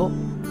humble.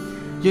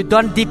 You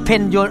don't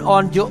depend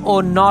on your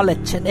own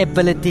knowledge and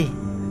ability,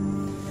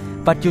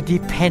 but you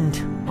depend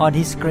on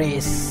His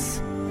grace.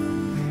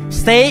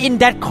 Stay in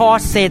that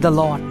course, say the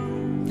Lord.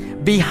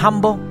 Be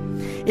humble.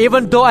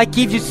 Even though I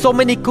give you so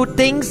many good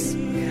things,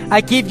 I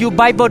give you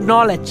Bible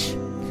knowledge,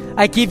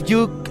 I give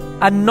you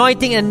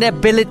anointing and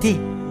ability,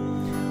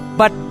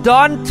 but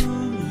don't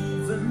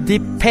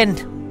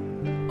depend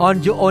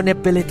on your own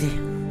ability.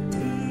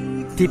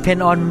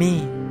 Depend on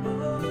me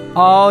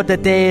all the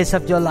days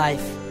of your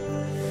life.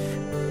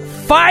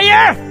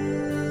 Fire!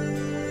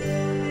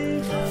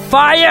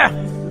 Fire!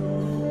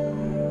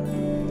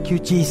 Thank you,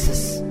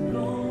 Jesus.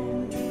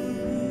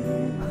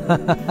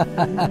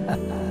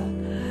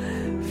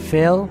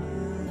 Phil,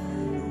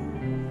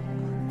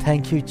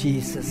 thank you,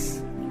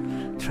 Jesus.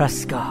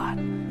 Trust God.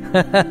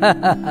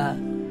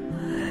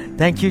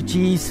 Thank you,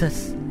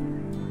 Jesus.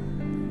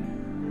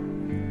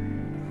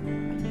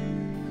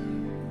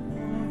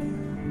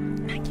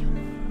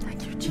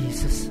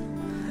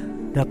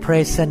 The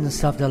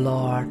presence of the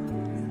Lord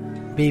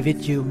be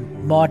with you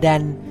more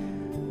than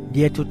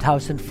year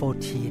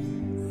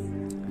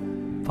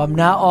 2014. From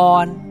now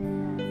on,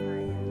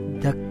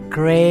 the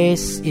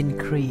grace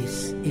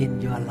increase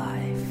in your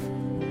life.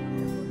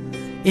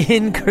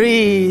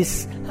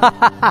 Increase.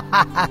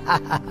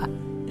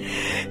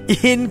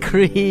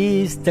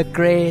 Increase the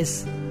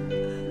grace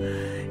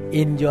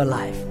in your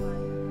life.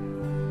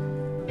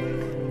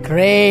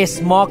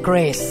 Grace, more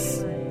grace.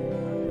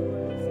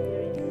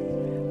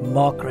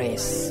 More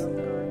grace.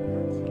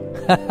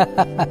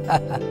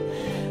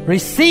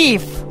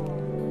 Receive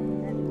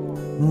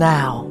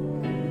now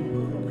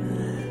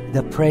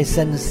the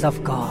presence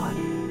of God.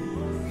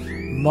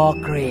 More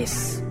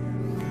grace.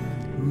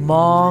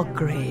 More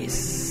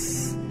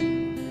grace.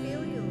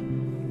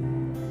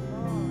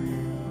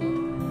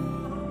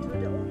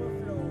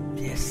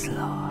 Yes,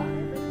 Lord.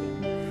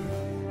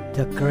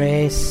 The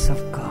grace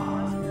of God.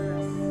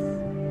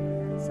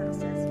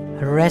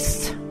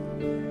 Rest,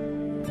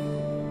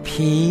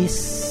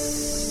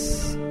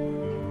 peace,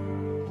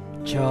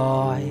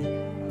 joy,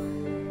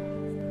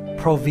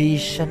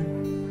 provision,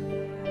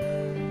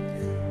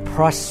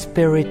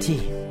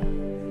 prosperity,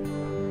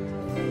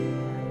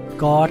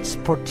 God's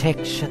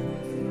protection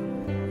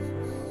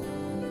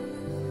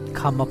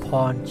come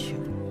upon you.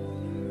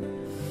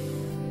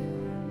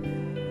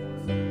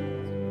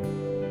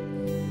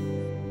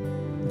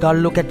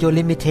 Don't look at your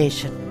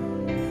limitation.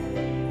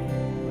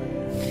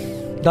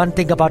 Don't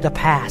think about the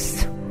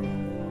past.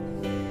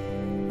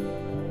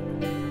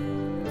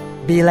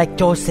 Be like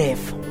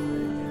Joseph.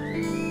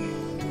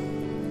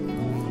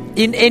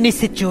 In any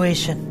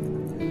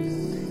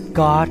situation,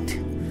 God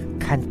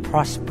can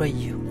prosper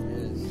you.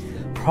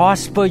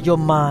 Prosper your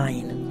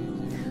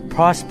mind.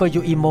 Prosper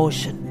your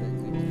emotion.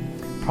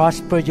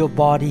 Prosper your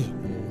body.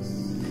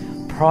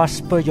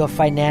 Prosper your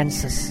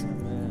finances.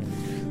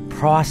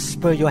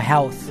 Prosper your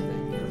health.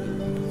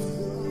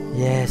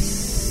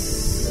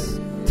 Yes.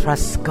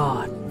 Trust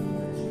God.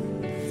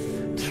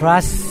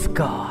 Trust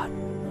God.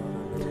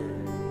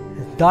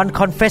 Don't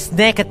confess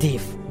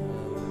negative.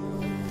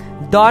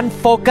 Don't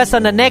focus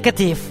on the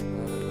negative.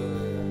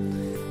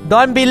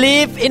 Don't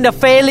believe in the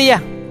failure.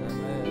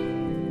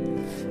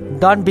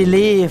 Don't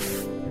believe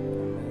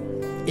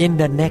in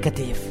the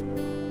negative,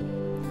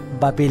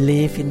 but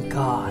believe in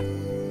God.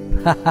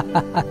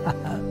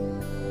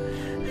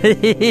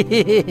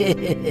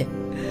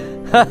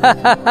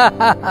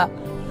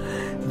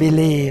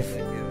 Believe.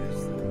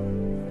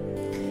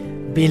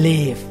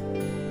 Believe.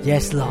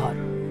 Yes, Lord.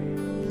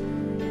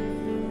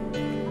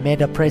 May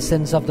the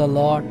presence of the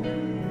Lord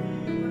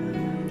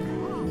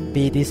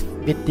be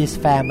with this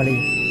family.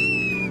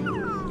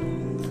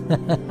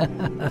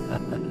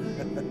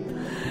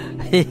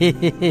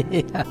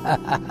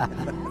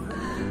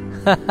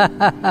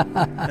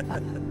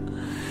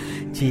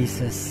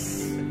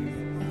 Jesus,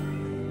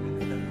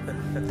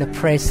 the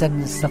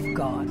presence of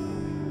God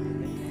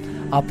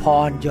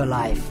upon your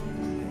life.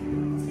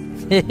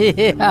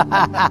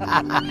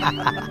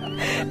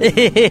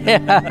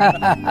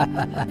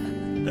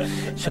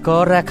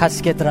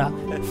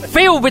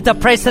 Filled with the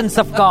presence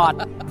of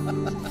God.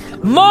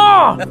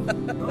 More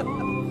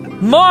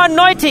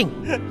anointing.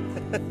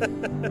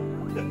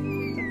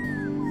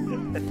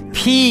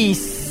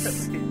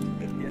 Peace.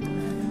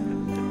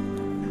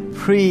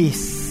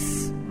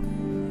 Peace.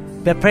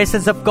 The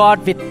presence of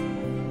God with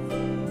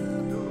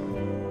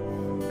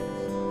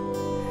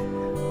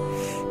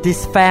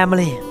this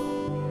family.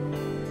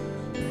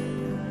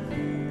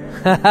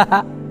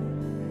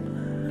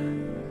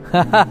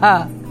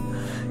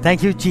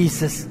 Thank you,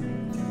 Jesus.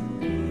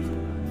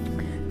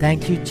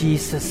 Thank you,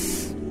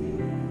 Jesus.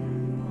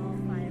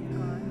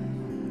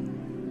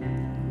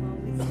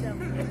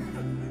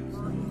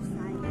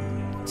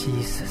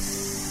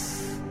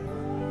 Jesus.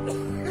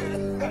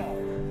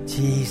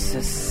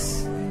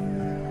 Jesus.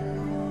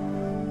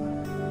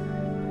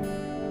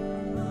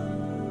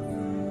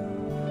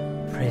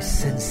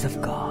 Presence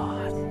of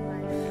God.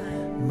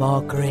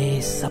 More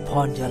grace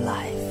upon your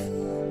life.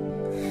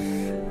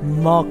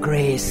 More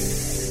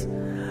grace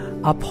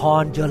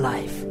upon your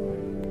life.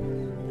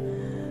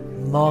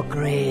 More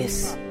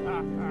grace.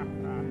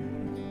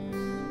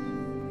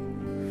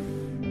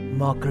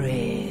 More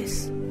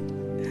grace.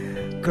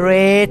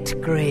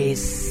 Great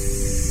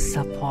grace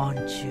upon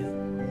you.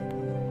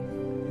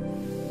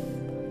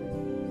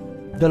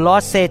 The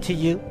Lord said to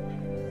you,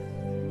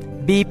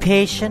 be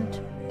patient.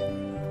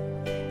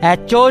 As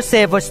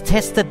Joseph was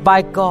tested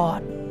by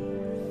God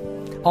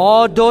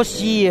all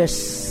those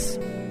years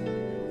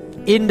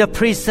in the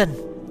prison,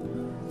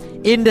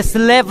 in the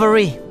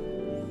slavery,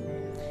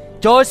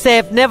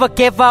 Joseph never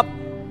gave up.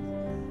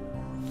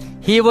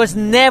 He was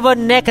never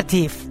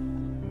negative.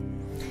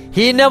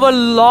 He never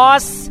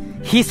lost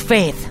his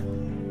faith.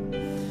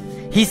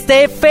 He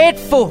stayed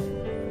faithful.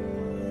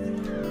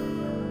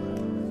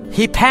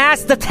 He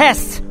passed the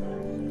test.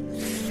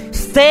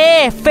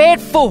 Stay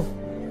faithful.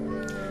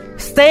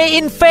 Stay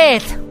in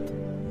faith.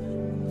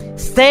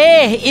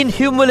 Stay in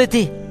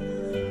humility.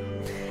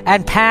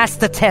 And pass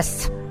the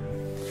test.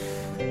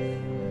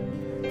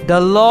 The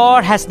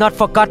Lord has not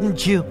forgotten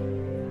you.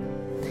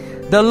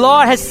 The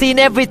Lord has seen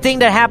everything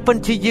that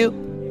happened to you.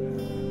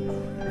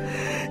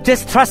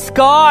 Just trust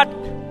God.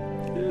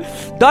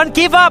 Don't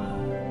give up.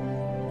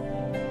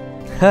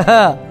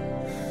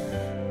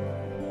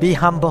 Be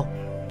humble.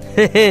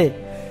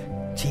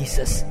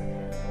 Jesus.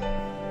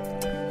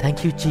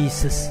 Thank you,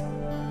 Jesus.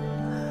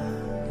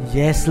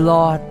 Yes,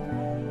 Lord.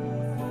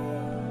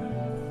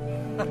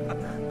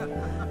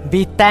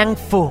 Be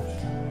thankful.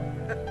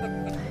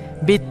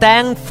 Be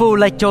thankful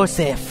like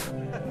Joseph.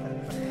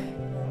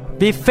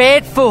 Be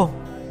faithful.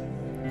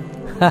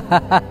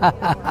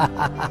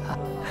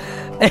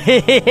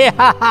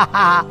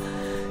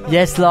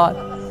 Yes, Lord.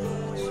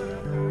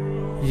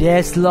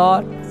 Yes,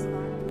 Lord.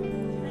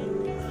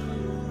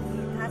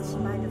 Touched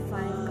by the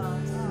fire of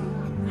God.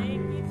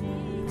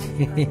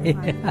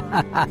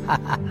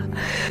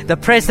 The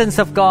presence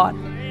of God.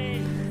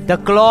 The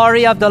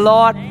glory of the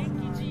Lord.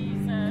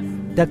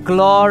 The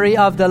glory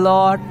of the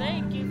Lord.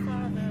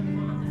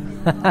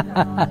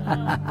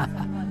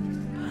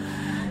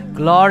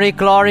 Glory,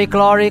 glory,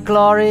 glory,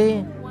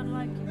 glory.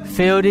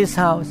 Fill this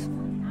house.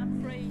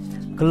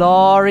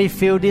 Glory,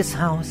 fill this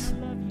house.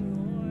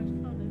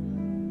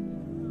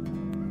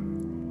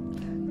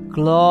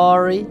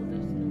 Glory.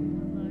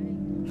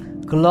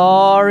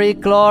 Glory,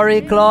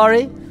 glory,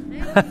 glory.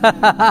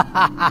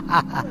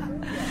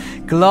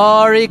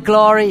 Glory,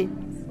 glory.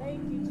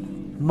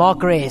 More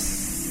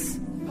grace.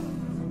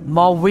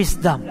 More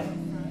wisdom.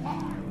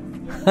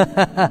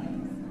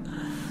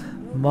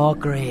 More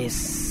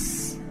grace.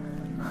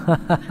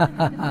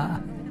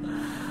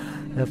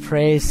 The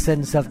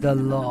presence of the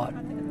Lord.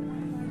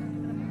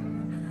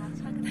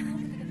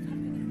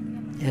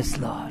 Yes,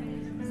 Lord.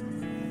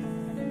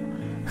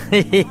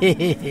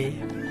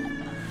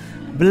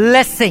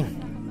 Blessing.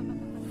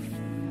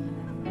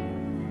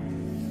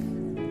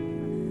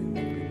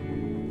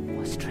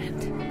 More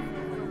strength.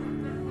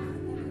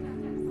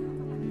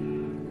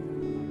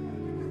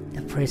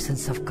 The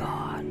presence of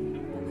God.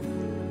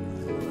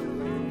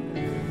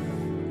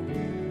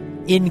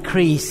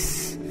 Increase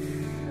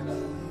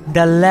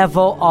the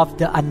level of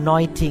the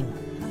anointing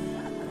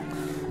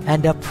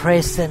and the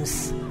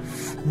presence.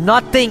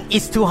 Nothing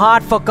is too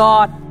hard for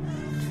God.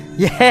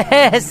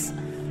 Yes.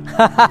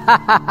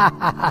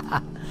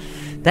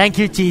 Thank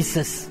you,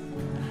 Jesus.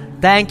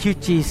 Thank you,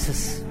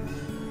 Jesus.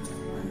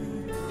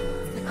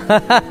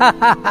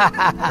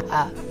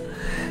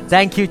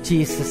 Thank you,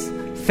 Jesus.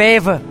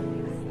 Favor.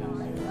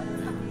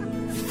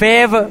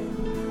 Favor.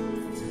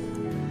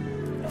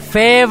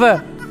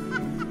 Favor.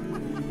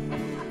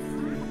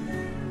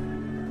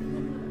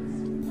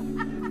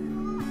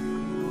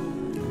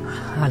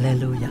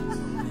 Hallelujah.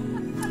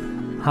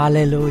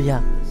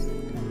 Hallelujah.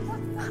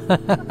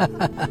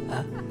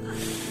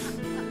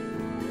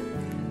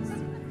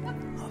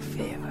 Oh,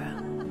 favor.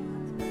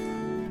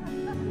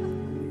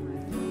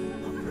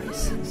 Oh,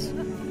 presence.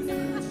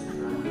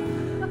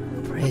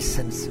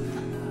 Presence.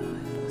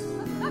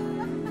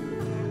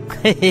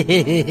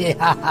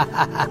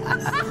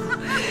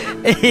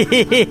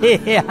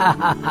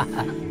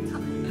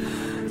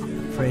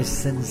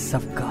 Presence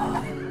of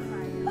God.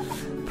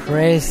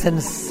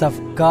 Presence of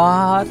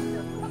God.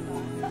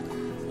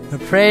 The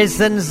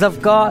presence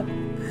of God.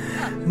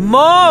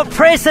 More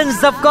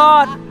presence of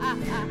God.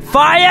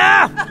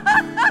 Fire.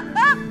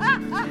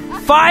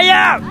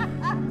 Fire.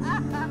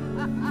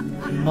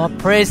 More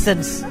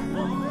presence.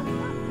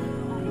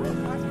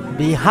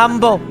 Be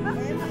humble.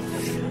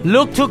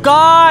 Look to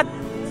God.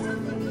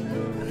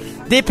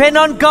 Depend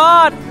on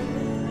God.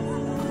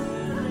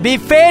 Be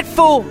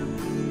faithful.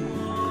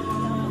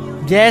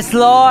 Yes,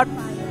 Lord.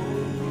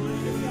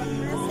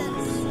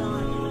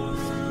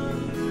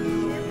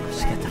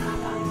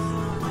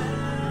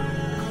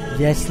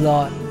 Yes,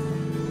 Lord.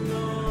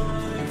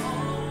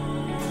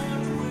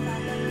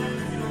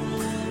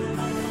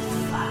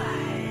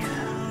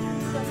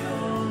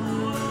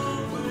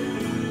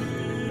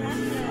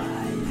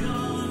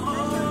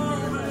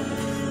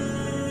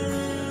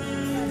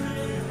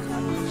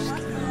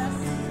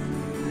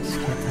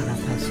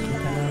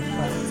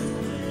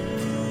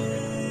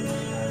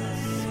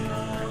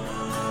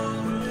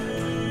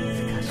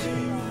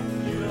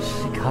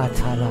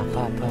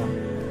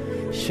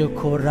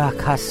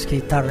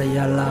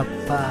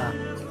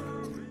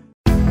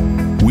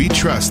 We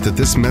trust that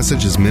this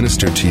message is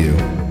ministered to you.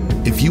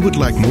 If you would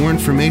like more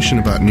information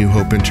about New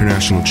Hope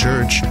International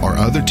Church or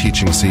other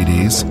teaching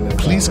CDs,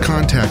 please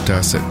contact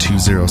us at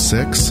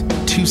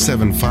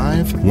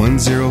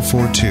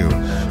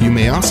 206-275-1042. You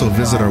may also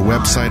visit our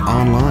website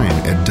online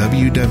at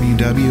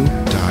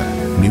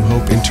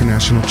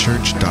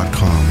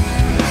www.newhopeinternationalchurch.com.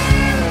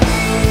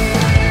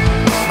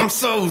 I'm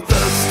so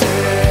thirsty.